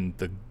just given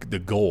the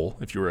goal,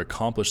 if you were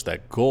accomplished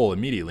that goal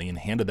immediately and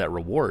handed that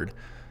reward,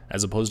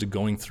 as opposed to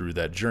going through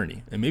that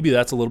journey. And maybe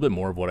that's a little bit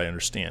more of what I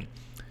understand.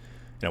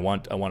 And I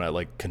want to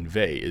like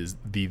convey is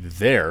the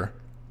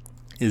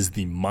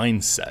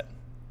mindset.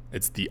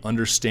 It's the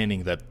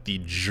understanding that the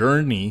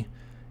journey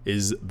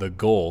is the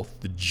goal.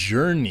 The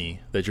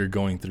journey that you're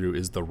going through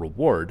is the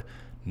reward,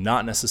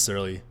 not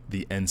necessarily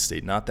the end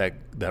state, not that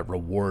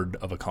reward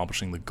of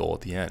accomplishing the goal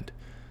at the end.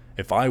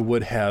 If I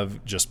would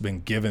have just been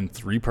given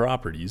 3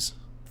 properties,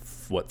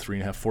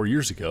 3.5, 4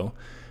 years ago,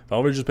 if I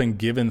would have just been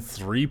given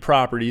 3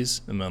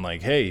 properties and been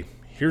like, hey,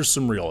 here's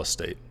some real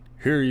estate.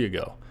 Here you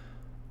go.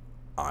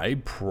 I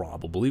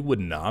probably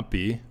would not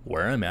be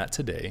where I'm at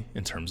today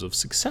in terms of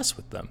success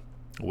with them.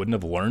 I wouldn't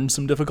have learned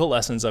some difficult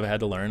lessons I've had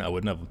to learn. I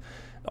wouldn't have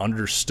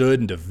understood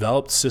and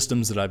developed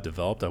systems that I've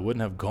developed. I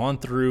wouldn't have gone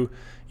through,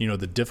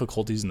 the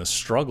difficulties and the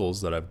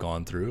struggles that I've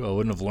gone through. I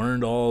wouldn't have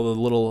learned all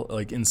the little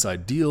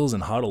inside deals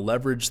and how to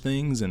leverage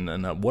things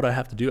and what I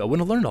have to do. I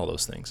wouldn't have learned all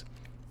those things.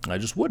 I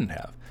just wouldn't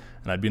have.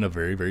 And I'd be in a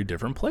very, very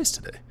different place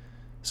today.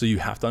 So you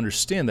have to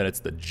understand that it's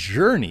the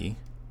journey,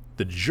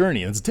 and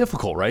it's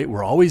difficult, right?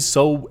 We're always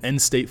so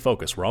end state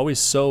focused. We're always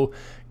so,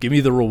 give me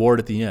the reward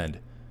at the end.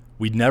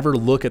 We never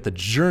look at the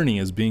journey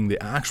as being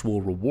the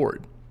actual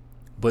reward.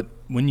 But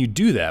when you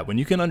do that, when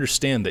you can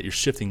understand that you're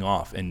shifting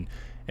off and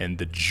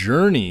the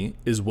journey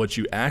is what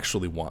you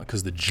actually want,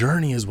 because the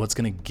journey is what's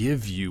going to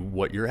give you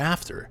what you're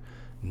after,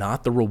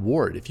 not the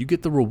reward. If you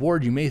get the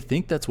reward, you may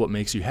think that's what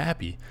makes you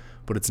happy,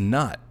 but it's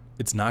not.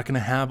 It's not going to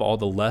have all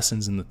the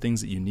lessons and the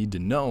things that you need to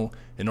know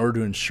in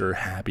order to ensure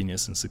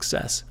happiness and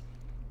success.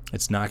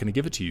 It's not going to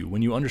give it to you.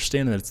 When you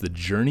understand that it's the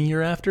journey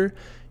you're after,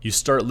 you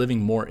start living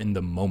more in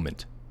the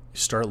moment. You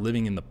start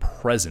living in the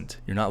present.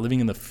 You're not living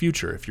in the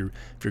future. If your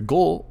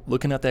goal,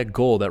 looking at that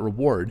goal, that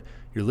reward,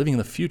 you're living in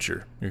the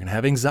future. You're going to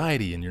have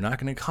anxiety and you're not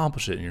going to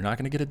accomplish it and you're not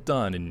going to get it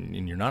done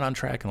and you're not on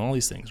track and all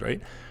these things,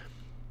 right?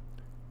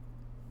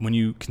 When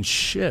you can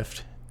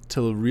shift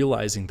to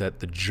realizing that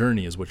the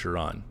journey is what you're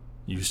on,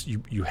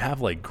 you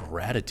have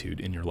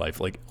gratitude in your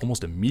life,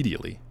 almost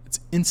immediately.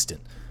 It's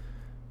instant.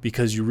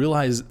 Because you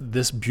realize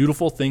this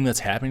beautiful thing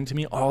that's happening to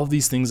me, all of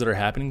these things that are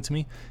happening to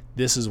me,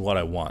 this is what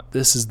I want.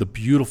 This is the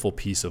beautiful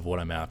piece of what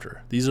I'm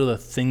after. These are the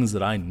things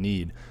that I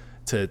need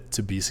to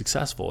be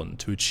successful and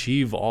to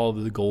achieve all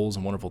of the goals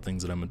and wonderful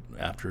things that I'm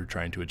after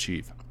trying to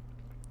achieve.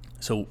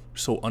 So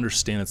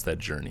understand it's that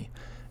journey.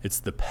 It's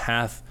the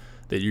path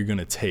that you're going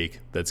to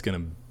take that's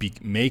going to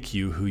make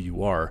you who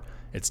you are.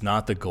 It's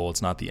not the goal.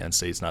 It's not the end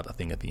state. It's not the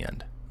thing at the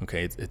end.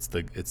 Okay, it's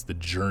the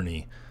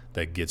journey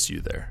that gets you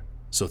there.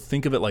 So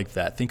think of it like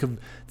that. Think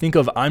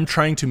of I'm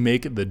trying to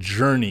make the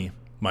journey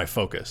my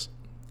focus,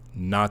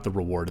 not the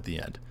reward at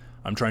the end.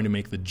 I'm trying to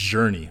make the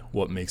journey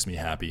what makes me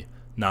happy,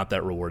 not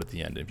that reward at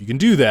the end. If you can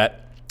do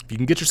that, if you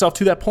can get yourself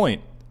to that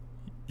point,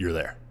 you're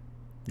there.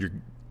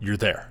 You're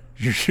there.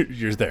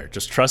 You're there.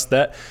 Just trust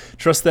that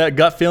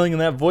gut feeling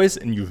and that voice,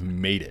 and you've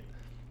made it.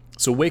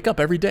 So wake up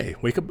every day.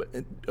 Wake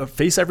up,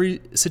 face every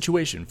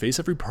situation, face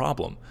every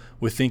problem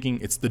with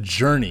thinking it's the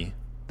journey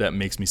that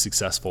makes me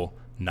successful,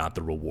 not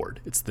the reward.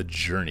 It's the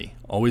journey.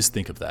 Always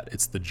think of that.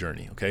 It's the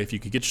journey. Okay. If you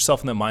could get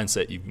yourself in that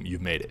mindset,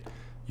 you've made it.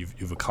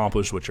 You've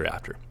accomplished what you're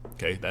after.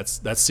 Okay.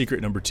 That's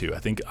secret number 2. I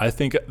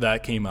think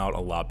that came out a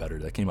lot better.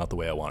 That came out the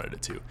way I wanted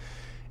it to.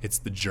 It's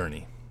the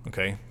journey.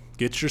 Okay.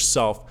 Get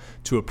yourself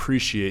to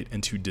appreciate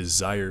and to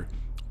desire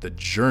the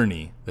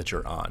journey that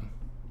you're on.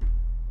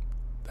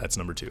 That's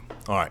number 2.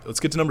 All right.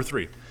 Let's get to number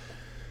 3.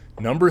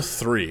 Number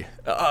 3,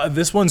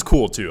 this one's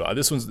cool too.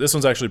 This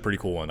one's actually a pretty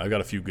cool one. I've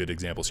got a few good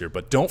examples here,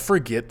 but don't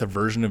forget the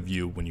version of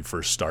you when you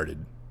first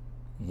started.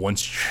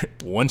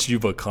 Once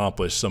you've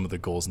accomplished some of the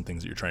goals and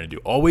things that you're trying to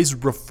do, always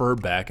refer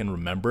back and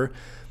remember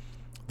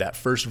that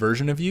first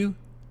version of you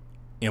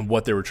and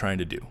what they were trying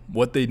to do,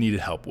 what they needed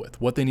help with,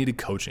 what they needed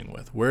coaching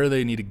with, where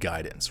they needed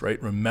guidance,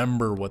 right?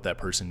 Remember what that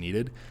person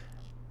needed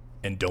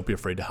and don't be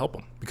afraid to help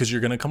them because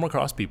you're going to come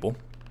across people,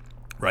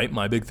 right?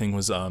 My big thing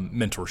was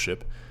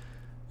mentorship.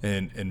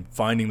 And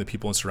finding the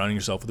people and surrounding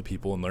yourself with the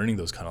people and learning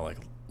those kind of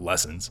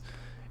lessons.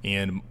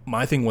 And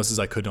my thing was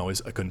I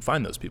couldn't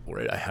find those people,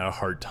 right? I had a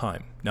hard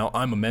time. Now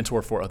I'm a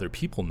mentor for other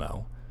people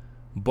now,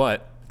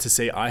 but to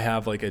say I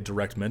have a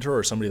direct mentor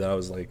or somebody that I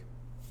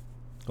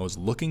was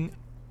looking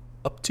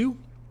up to,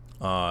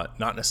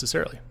 not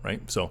necessarily,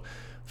 right? So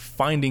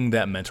finding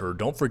that mentor,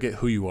 don't forget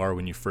who you are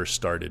when you first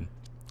started.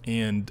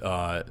 And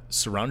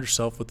surround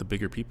yourself with the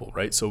bigger people,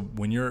 right? So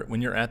when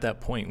you're at that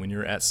point, when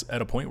you're at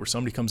a point where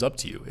somebody comes up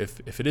to you,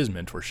 if it is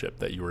mentorship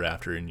that you were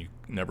after and you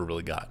never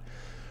really got,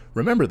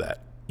 remember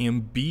that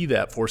and be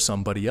that for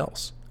somebody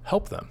else.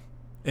 Help them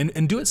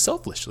and do it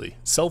selflessly.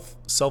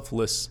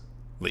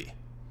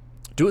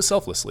 Do it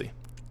selflessly,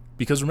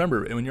 because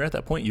remember, when you're at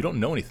that point, you don't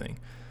know anything.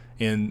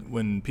 And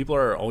when people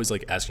are always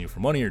asking you for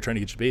money or trying to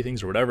get you to pay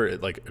things or whatever,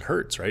 it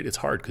hurts, right? It's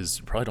hard because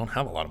you probably don't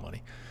have a lot of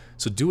money.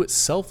 So do it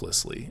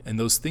selflessly, and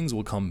those things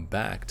will come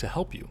back to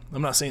help you.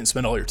 I'm not saying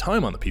spend all your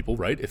time on the people,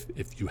 right?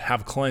 If you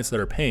have clients that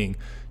are paying,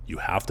 you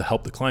have to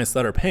help the clients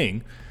that are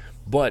paying,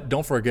 but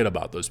don't forget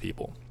about those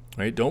people,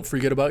 right? Don't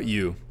forget about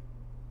you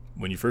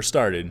when you first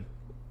started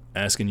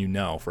asking you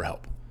now for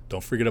help.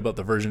 Don't forget about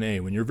the version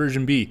A. When you're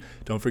version B,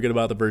 don't forget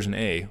about the version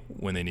A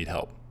when they need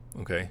help,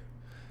 okay?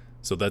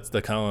 So that's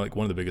the kind of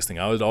one of the biggest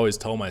things. I would always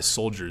tell my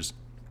soldiers,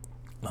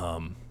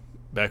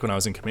 back when I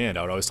was in command,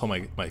 I would always tell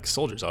my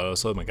soldiers, I would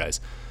always tell my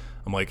guys,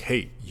 I'm like,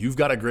 hey, you've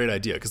got a great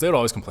idea. Because they would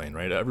always complain,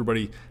 right?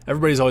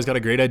 Everybody's always got a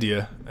great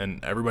idea,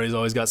 and everybody's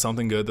always got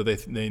something good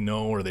that they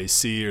know or they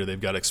see or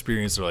they've got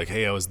experience. They're like,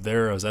 hey, I was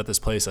there. I was at this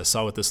place. I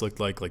saw what this looked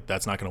like.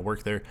 That's not going to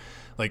work there.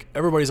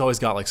 Everybody's always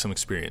got some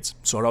experience.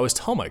 So I'd always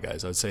tell my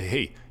guys, I'd say,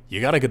 hey, you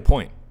got a good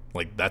point.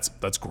 Like that's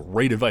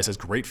great advice. That's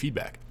great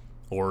feedback.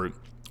 Or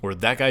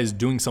that guy is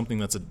doing something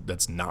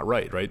that's not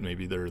right?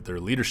 Maybe their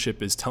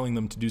leadership is telling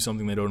them to do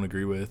something they don't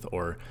agree with,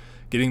 or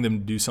getting them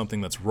to do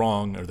something that's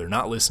wrong, or they're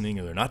not listening,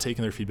 or they're not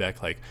taking their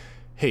feedback. Like,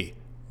 hey,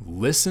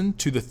 listen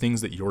to the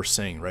things that you're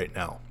saying right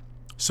now.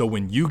 So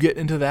when you get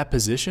into that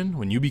position,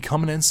 when you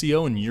become an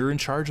NCO and you're in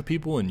charge of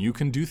people and you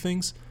can do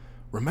things,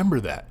 remember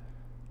that.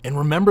 And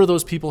remember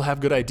those people have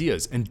good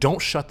ideas, and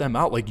don't shut them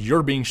out like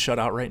you're being shut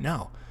out right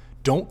now.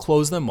 Don't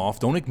close them off.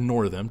 Don't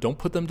ignore them. Don't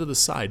put them to the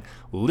side.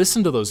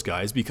 Listen to those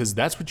guys, because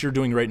that's what you're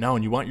doing right now,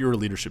 and you want your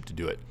leadership to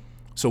do it.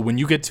 So when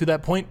you get to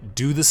that point,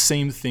 do the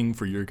same thing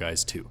for your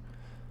guys too.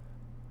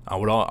 I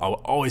would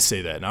always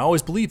say that, and I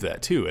always believe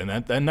that too.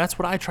 And that's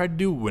what I try to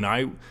do when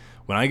I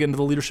get into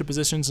the leadership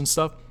positions and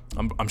stuff.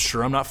 I'm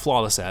sure I'm not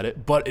flawless at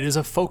it, but it is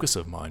a focus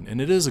of mine, and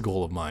it is a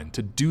goal of mine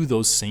to do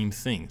those same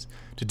things,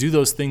 to do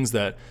those things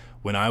that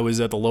when I was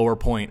at the lower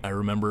point, I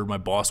remember my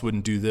boss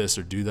wouldn't do this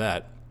or do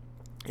that,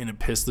 and it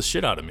pissed the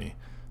shit out of me.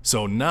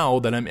 So now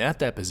that I'm at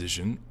that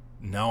position,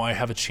 now I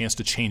have a chance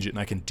to change it, and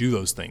I can do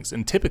those things.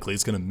 And typically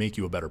it's going to make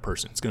you a better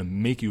person. It's going to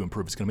make you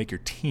improve. It's going to make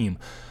your team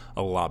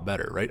a lot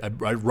better, right?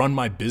 I run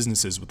my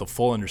businesses with the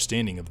full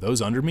understanding of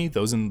those under me,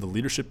 those in the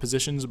leadership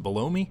positions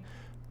below me.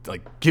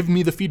 Like, give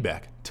me the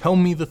feedback. Tell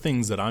me the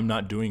things that I'm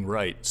not doing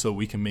right so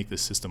we can make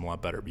this system a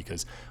lot better,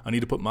 because I need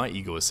to put my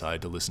ego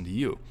aside to listen to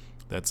you.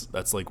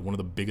 That's like one of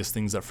the biggest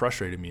things that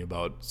frustrated me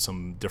about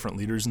some different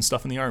leaders and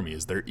stuff in the Army,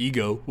 is their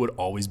ego would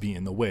always be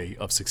in the way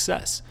of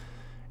success.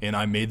 And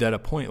I made that a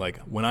point. Like,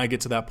 when I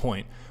get to that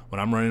point, when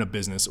I'm running a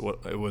business,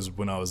 it was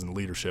when I was in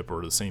leadership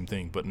or the same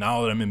thing, but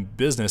now that I'm in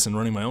business and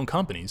running my own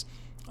companies,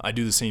 I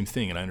do the same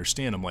thing. And I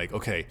understand, I'm like,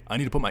 okay, I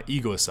need to put my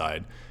ego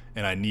aside,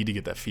 and I need to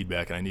get that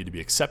feedback, and I need to be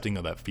accepting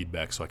of that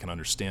feedback so I can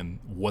understand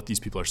what these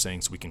people are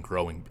saying, so we can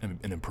grow and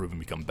improve and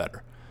become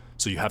better.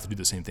 So you have to do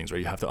the same things, right?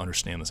 You have to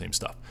understand the same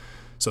stuff.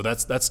 So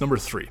that's number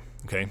 3,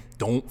 okay?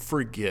 Don't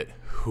forget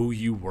who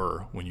you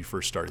were when you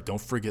first started.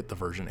 Don't forget the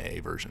version A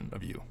version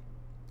of you,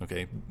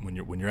 okay? When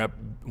you're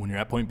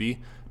at point B,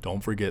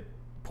 don't forget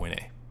point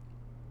A.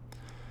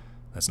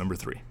 That's number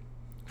 3,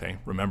 okay?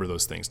 Remember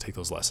those things, take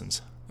those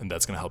lessons, and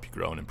that's going to help you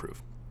grow and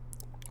improve.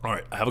 All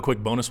right, I have a quick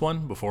bonus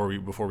one before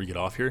we get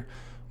off here,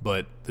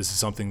 but this is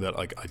something that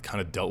like I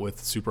kind of dealt with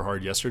super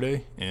hard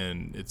yesterday,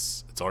 and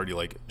it's already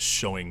like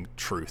showing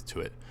truth to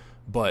it.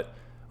 But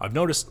I've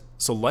noticed,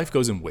 so life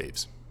goes in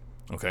waves,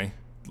 okay?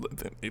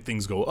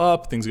 Things go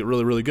up, things get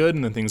really, really good,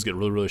 and then things get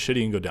really, really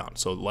shitty and go down.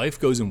 So life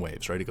goes in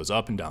waves, right? It goes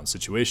up and down.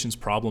 Situations,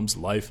 problems,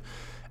 life,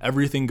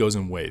 everything goes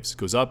in waves. It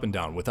goes up and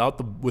down. Without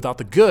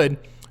the good,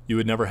 you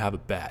would never have a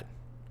bad.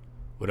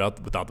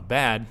 Without the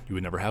bad, you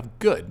would never have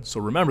good.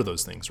 So remember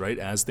those things, right?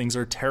 As things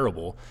are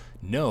terrible,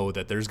 know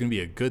that there's going to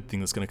be a good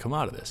thing that's going to come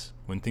out of this.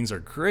 When things are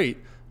great,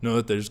 know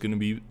that there's going to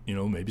be,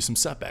 maybe some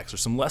setbacks or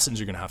some lessons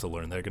you're going to have to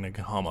learn that are going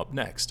to come up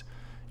next.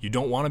 You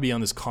don't want to be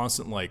on this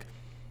constant like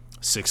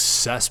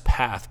success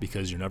path,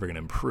 because you're never going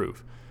to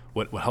improve.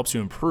 What helps you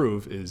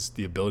improve is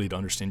the ability to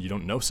understand you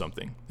don't know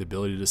something, the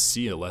ability to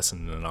see a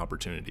lesson and an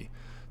opportunity,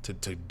 to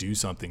do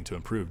something to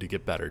improve, to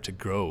get better, to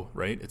grow,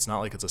 right? It's not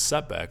like it's a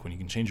setback when you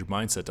can change your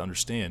mindset to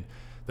understand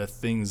that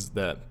things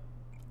that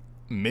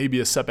may be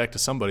a setback to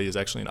somebody is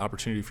actually an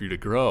opportunity for you to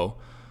grow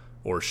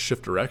or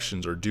shift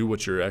directions or do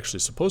what you're actually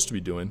supposed to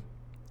be doing.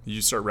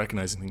 You start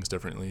recognizing things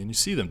differently and you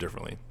see them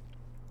differently.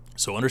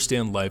 So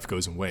understand life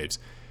goes in waves.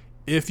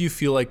 If you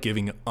feel like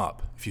giving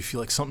up, if you feel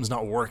like something's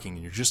not working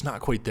and you're just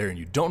not quite there and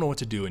you don't know what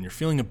to do and you're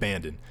feeling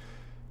abandoned,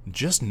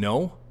 just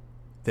know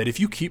that if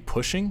you keep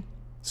pushing,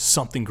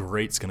 something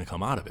great's going to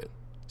come out of it.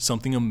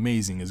 Something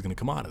amazing is going to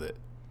come out of it.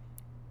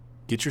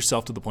 Get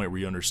yourself to the point where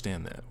you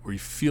understand that, where you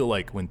feel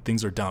like when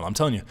things are down. I'm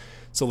telling you,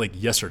 so like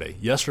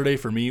yesterday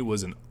for me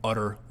was an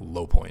utter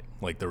low point.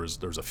 Like there was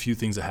a few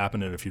things that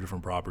happened at a few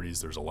different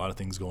properties. There's a lot of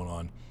things going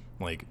on.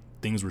 Like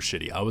things were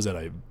shitty. I was at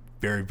a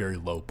very, very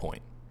low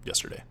point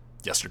yesterday.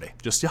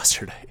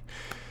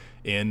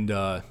 And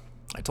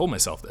I told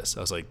myself this.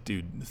 I was like,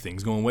 dude,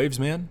 things go in waves,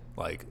 man.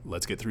 Like,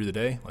 let's get through the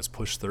day. Let's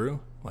push through.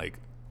 Like,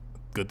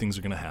 good things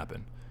are going to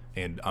happen.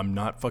 And I'm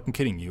not fucking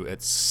kidding you.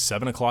 At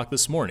 7 o'clock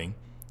this morning,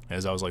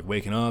 as I was like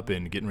waking up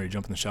and getting ready to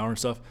jump in the shower and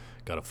stuff,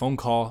 got a phone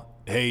call.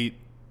 Hey,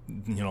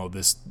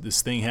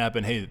 this thing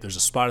happened. Hey, there's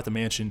a spot at the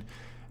mansion.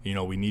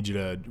 We need you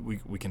to,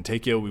 we can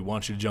take you. We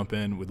want you to jump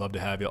in. We'd love to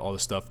have you, all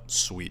this stuff.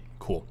 Sweet.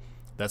 Cool.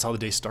 That's how the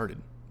day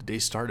started. The day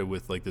started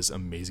with like this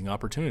amazing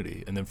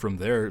opportunity. And then from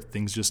there,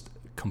 things just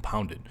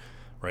compounded,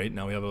 right?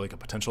 Now we have like a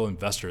potential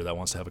investor that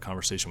wants to have a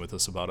conversation with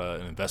us about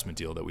an investment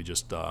deal that we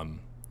just had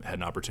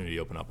an opportunity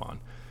to open up on.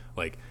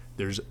 Like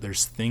there's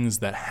things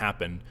that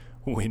happen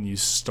when you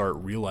start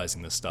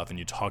realizing this stuff and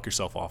you talk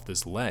yourself off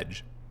this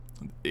ledge.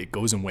 It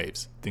goes in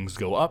waves. Things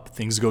go up,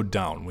 things go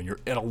down. When you're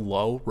at a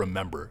low,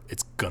 remember,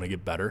 it's going to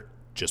get better.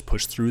 Just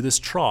push through this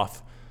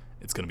trough.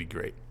 It's going to be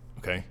great.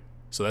 Okay?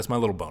 So that's my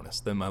little bonus.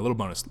 Then my little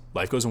bonus,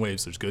 life goes in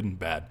waves. There's good and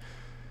bad.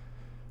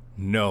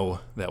 Know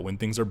that when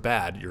things are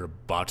bad, you're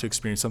about to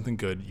experience something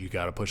good. You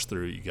got to push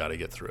through. You got to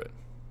get through it.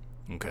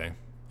 Okay?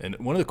 And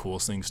one of the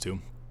coolest things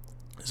too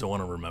So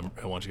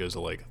I want you guys to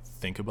like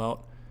think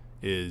about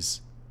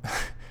is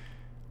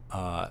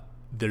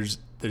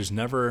there's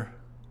never,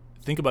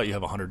 think about you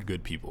have 100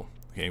 good people.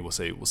 Okay, we'll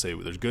say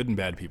there's good and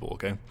bad people.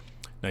 Okay,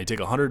 now you take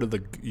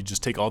 100 you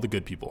just take all the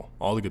good people,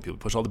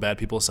 push all the bad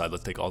people aside.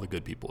 Let's take all the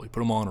good people. You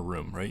put them all in a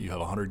room, right? You have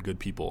 100 good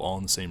people all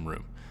in the same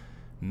room.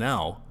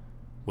 Now,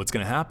 what's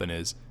going to happen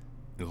is,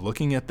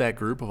 looking at that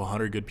group of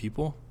 100 good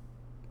people,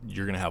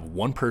 you're going to have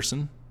one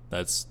person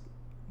that's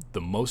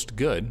the most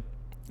good,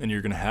 and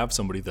you're going to have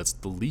somebody that's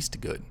the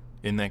least good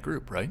in that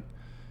group, right?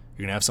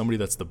 You're going to have somebody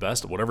that's the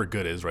best, whatever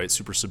good is, right?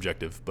 Super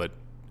subjective, but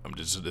I'm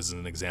just as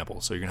an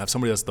example. So you're going to have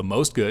somebody that's the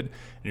most good,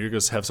 and you're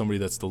going to have somebody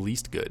that's the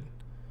least good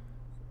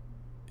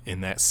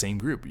in that same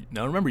group.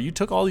 Now remember, you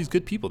took all these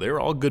good people. They were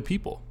all good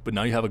people, but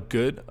now you have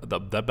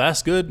the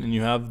best good, and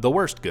you have the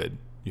worst good.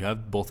 You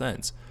have both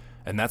ends.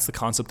 And that's the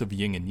concept of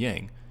yin and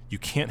yang. You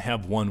can't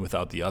have one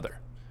without the other.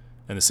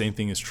 And the same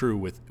thing is true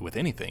with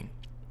anything.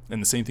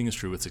 And the same thing is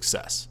true with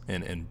success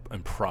and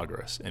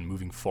progress and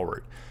moving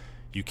forward.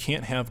 You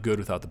can't have good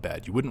without the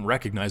bad. You wouldn't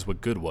recognize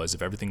what good was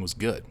if everything was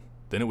good.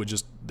 Then it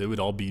would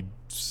all be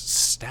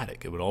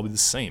static. It would all be the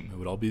same. It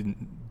would all be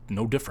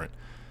no different.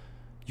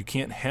 You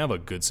can't have a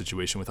good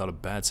situation without a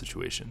bad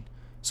situation.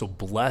 So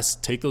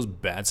take those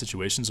bad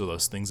situations or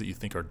those things that you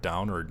think are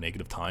down or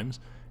negative times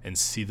and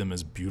see them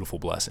as beautiful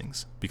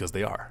blessings, because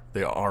they are.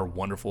 They are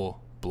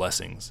wonderful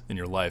blessings in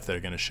your life that are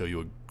going to show you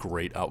a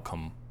great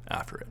outcome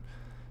after it.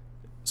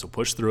 So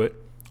push through it.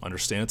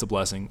 Understand it's a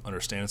blessing.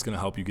 Understand it's going to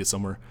help you get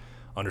somewhere.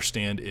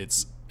 Understand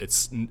it's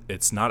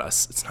not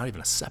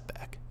even a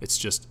setback.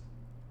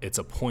 It's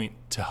a point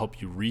to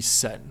help you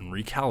reset and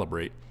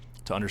recalibrate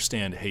to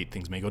understand, hey,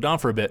 things may go down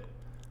for a bit,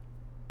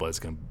 but it's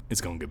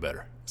gonna get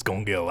better. It's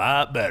gonna get a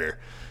lot better.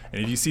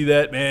 And if you see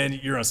that, man,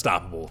 you're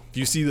unstoppable. If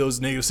you see those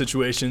negative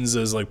situations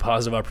as like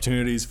positive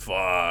opportunities,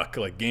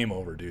 like game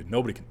over, dude.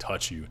 Nobody can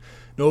touch you.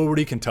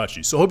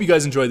 So I hope you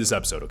guys enjoyed this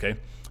episode, okay?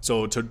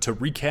 So to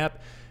recap,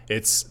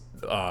 it's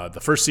the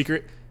first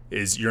secret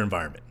is your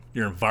environment.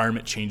 Your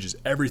environment changes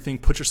everything.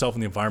 Put yourself in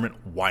the environment.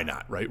 Why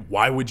not, right?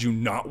 Why would you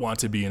not want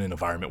to be in an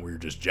environment where you're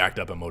just jacked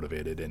up and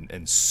motivated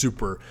and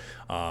super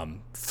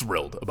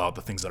thrilled about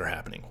the things that are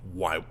happening?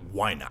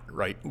 Why not,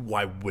 right?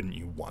 Why wouldn't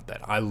you want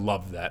that? I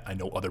love that. I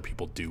know other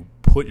people do.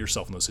 Put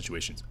yourself in those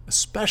situations,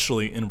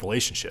 especially in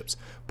relationships.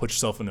 Put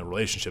yourself in a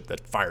relationship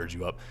that fires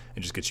you up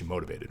and just gets you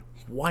motivated.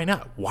 Why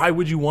not? Why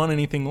would you want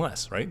anything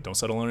less, right? Don't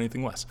settle on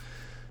anything less.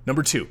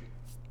 Number 2,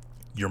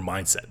 your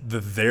mindset,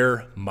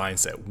 their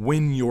mindset.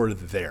 When you're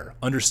there,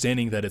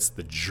 understanding that it's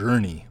the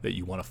journey that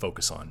you want to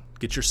focus on.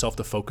 Get yourself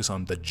to focus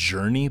on the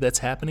journey that's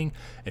happening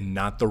and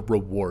not the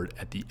reward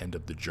at the end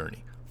of the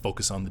journey.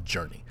 Focus on the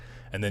journey.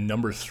 And then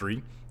number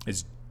 3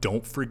 is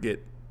don't forget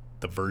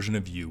the version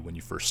of you when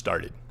you first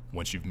started.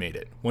 Once you've made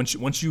it,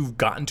 once you've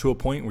gotten to a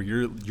point where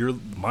your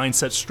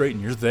mindset's straight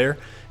and you're there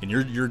and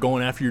you're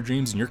going after your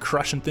dreams and you're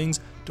crushing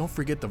things, don't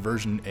forget the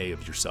version A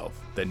of yourself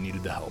that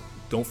needed the help.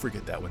 Don't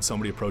forget that when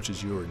somebody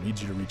approaches you or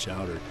needs you to reach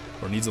out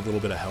or needs a little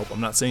bit of help. I'm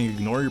not saying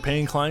ignore your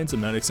paying clients.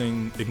 I'm not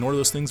saying ignore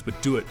those things,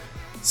 but do it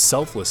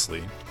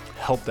selflessly.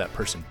 Help that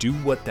person. Do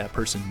what that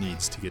person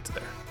needs to get to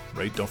there,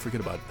 right? Don't forget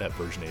about that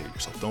version A of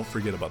yourself. Don't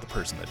forget about the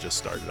person that just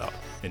started out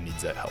and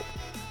needs that help.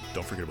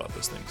 Don't forget about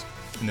those things.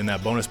 And then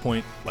that bonus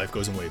point, life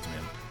goes in waves,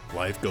 man.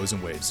 Life goes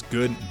in waves,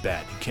 good and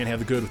bad. You can't have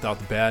the good without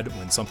the bad.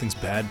 When something's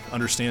bad,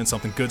 understand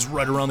something good's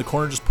right around the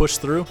corner. Just push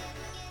through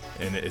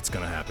and it's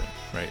going to happen,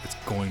 right? It's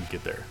going to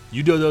get there.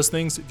 You do those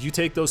things. If you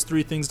take those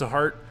 3 things to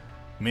heart,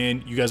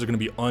 man, you guys are going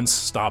to be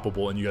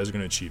unstoppable and you guys are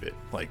going to achieve it.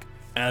 Like,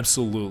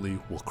 absolutely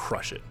will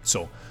crush it.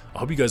 So I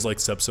hope you guys liked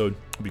this episode.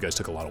 Hope you guys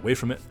took a lot away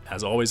from it.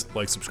 As always,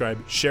 like,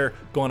 subscribe, share,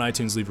 go on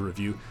iTunes, leave a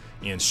review,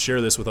 and share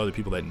this with other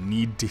people that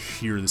need to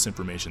hear this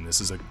information.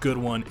 This is a good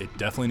one. It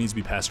definitely needs to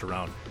be passed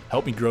around.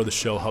 Help me grow the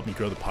show. Help me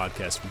grow the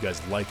podcast. If you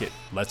guys like it,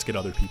 let's get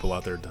other people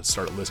out there to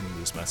start listening to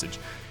this message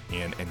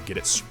and get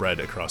it spread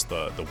across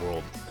the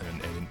world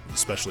and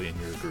especially in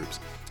your groups.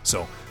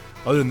 So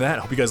other than that,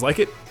 I hope you guys like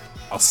it.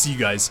 I'll see you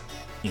guys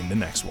in the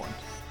next one.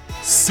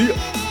 See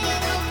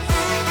ya.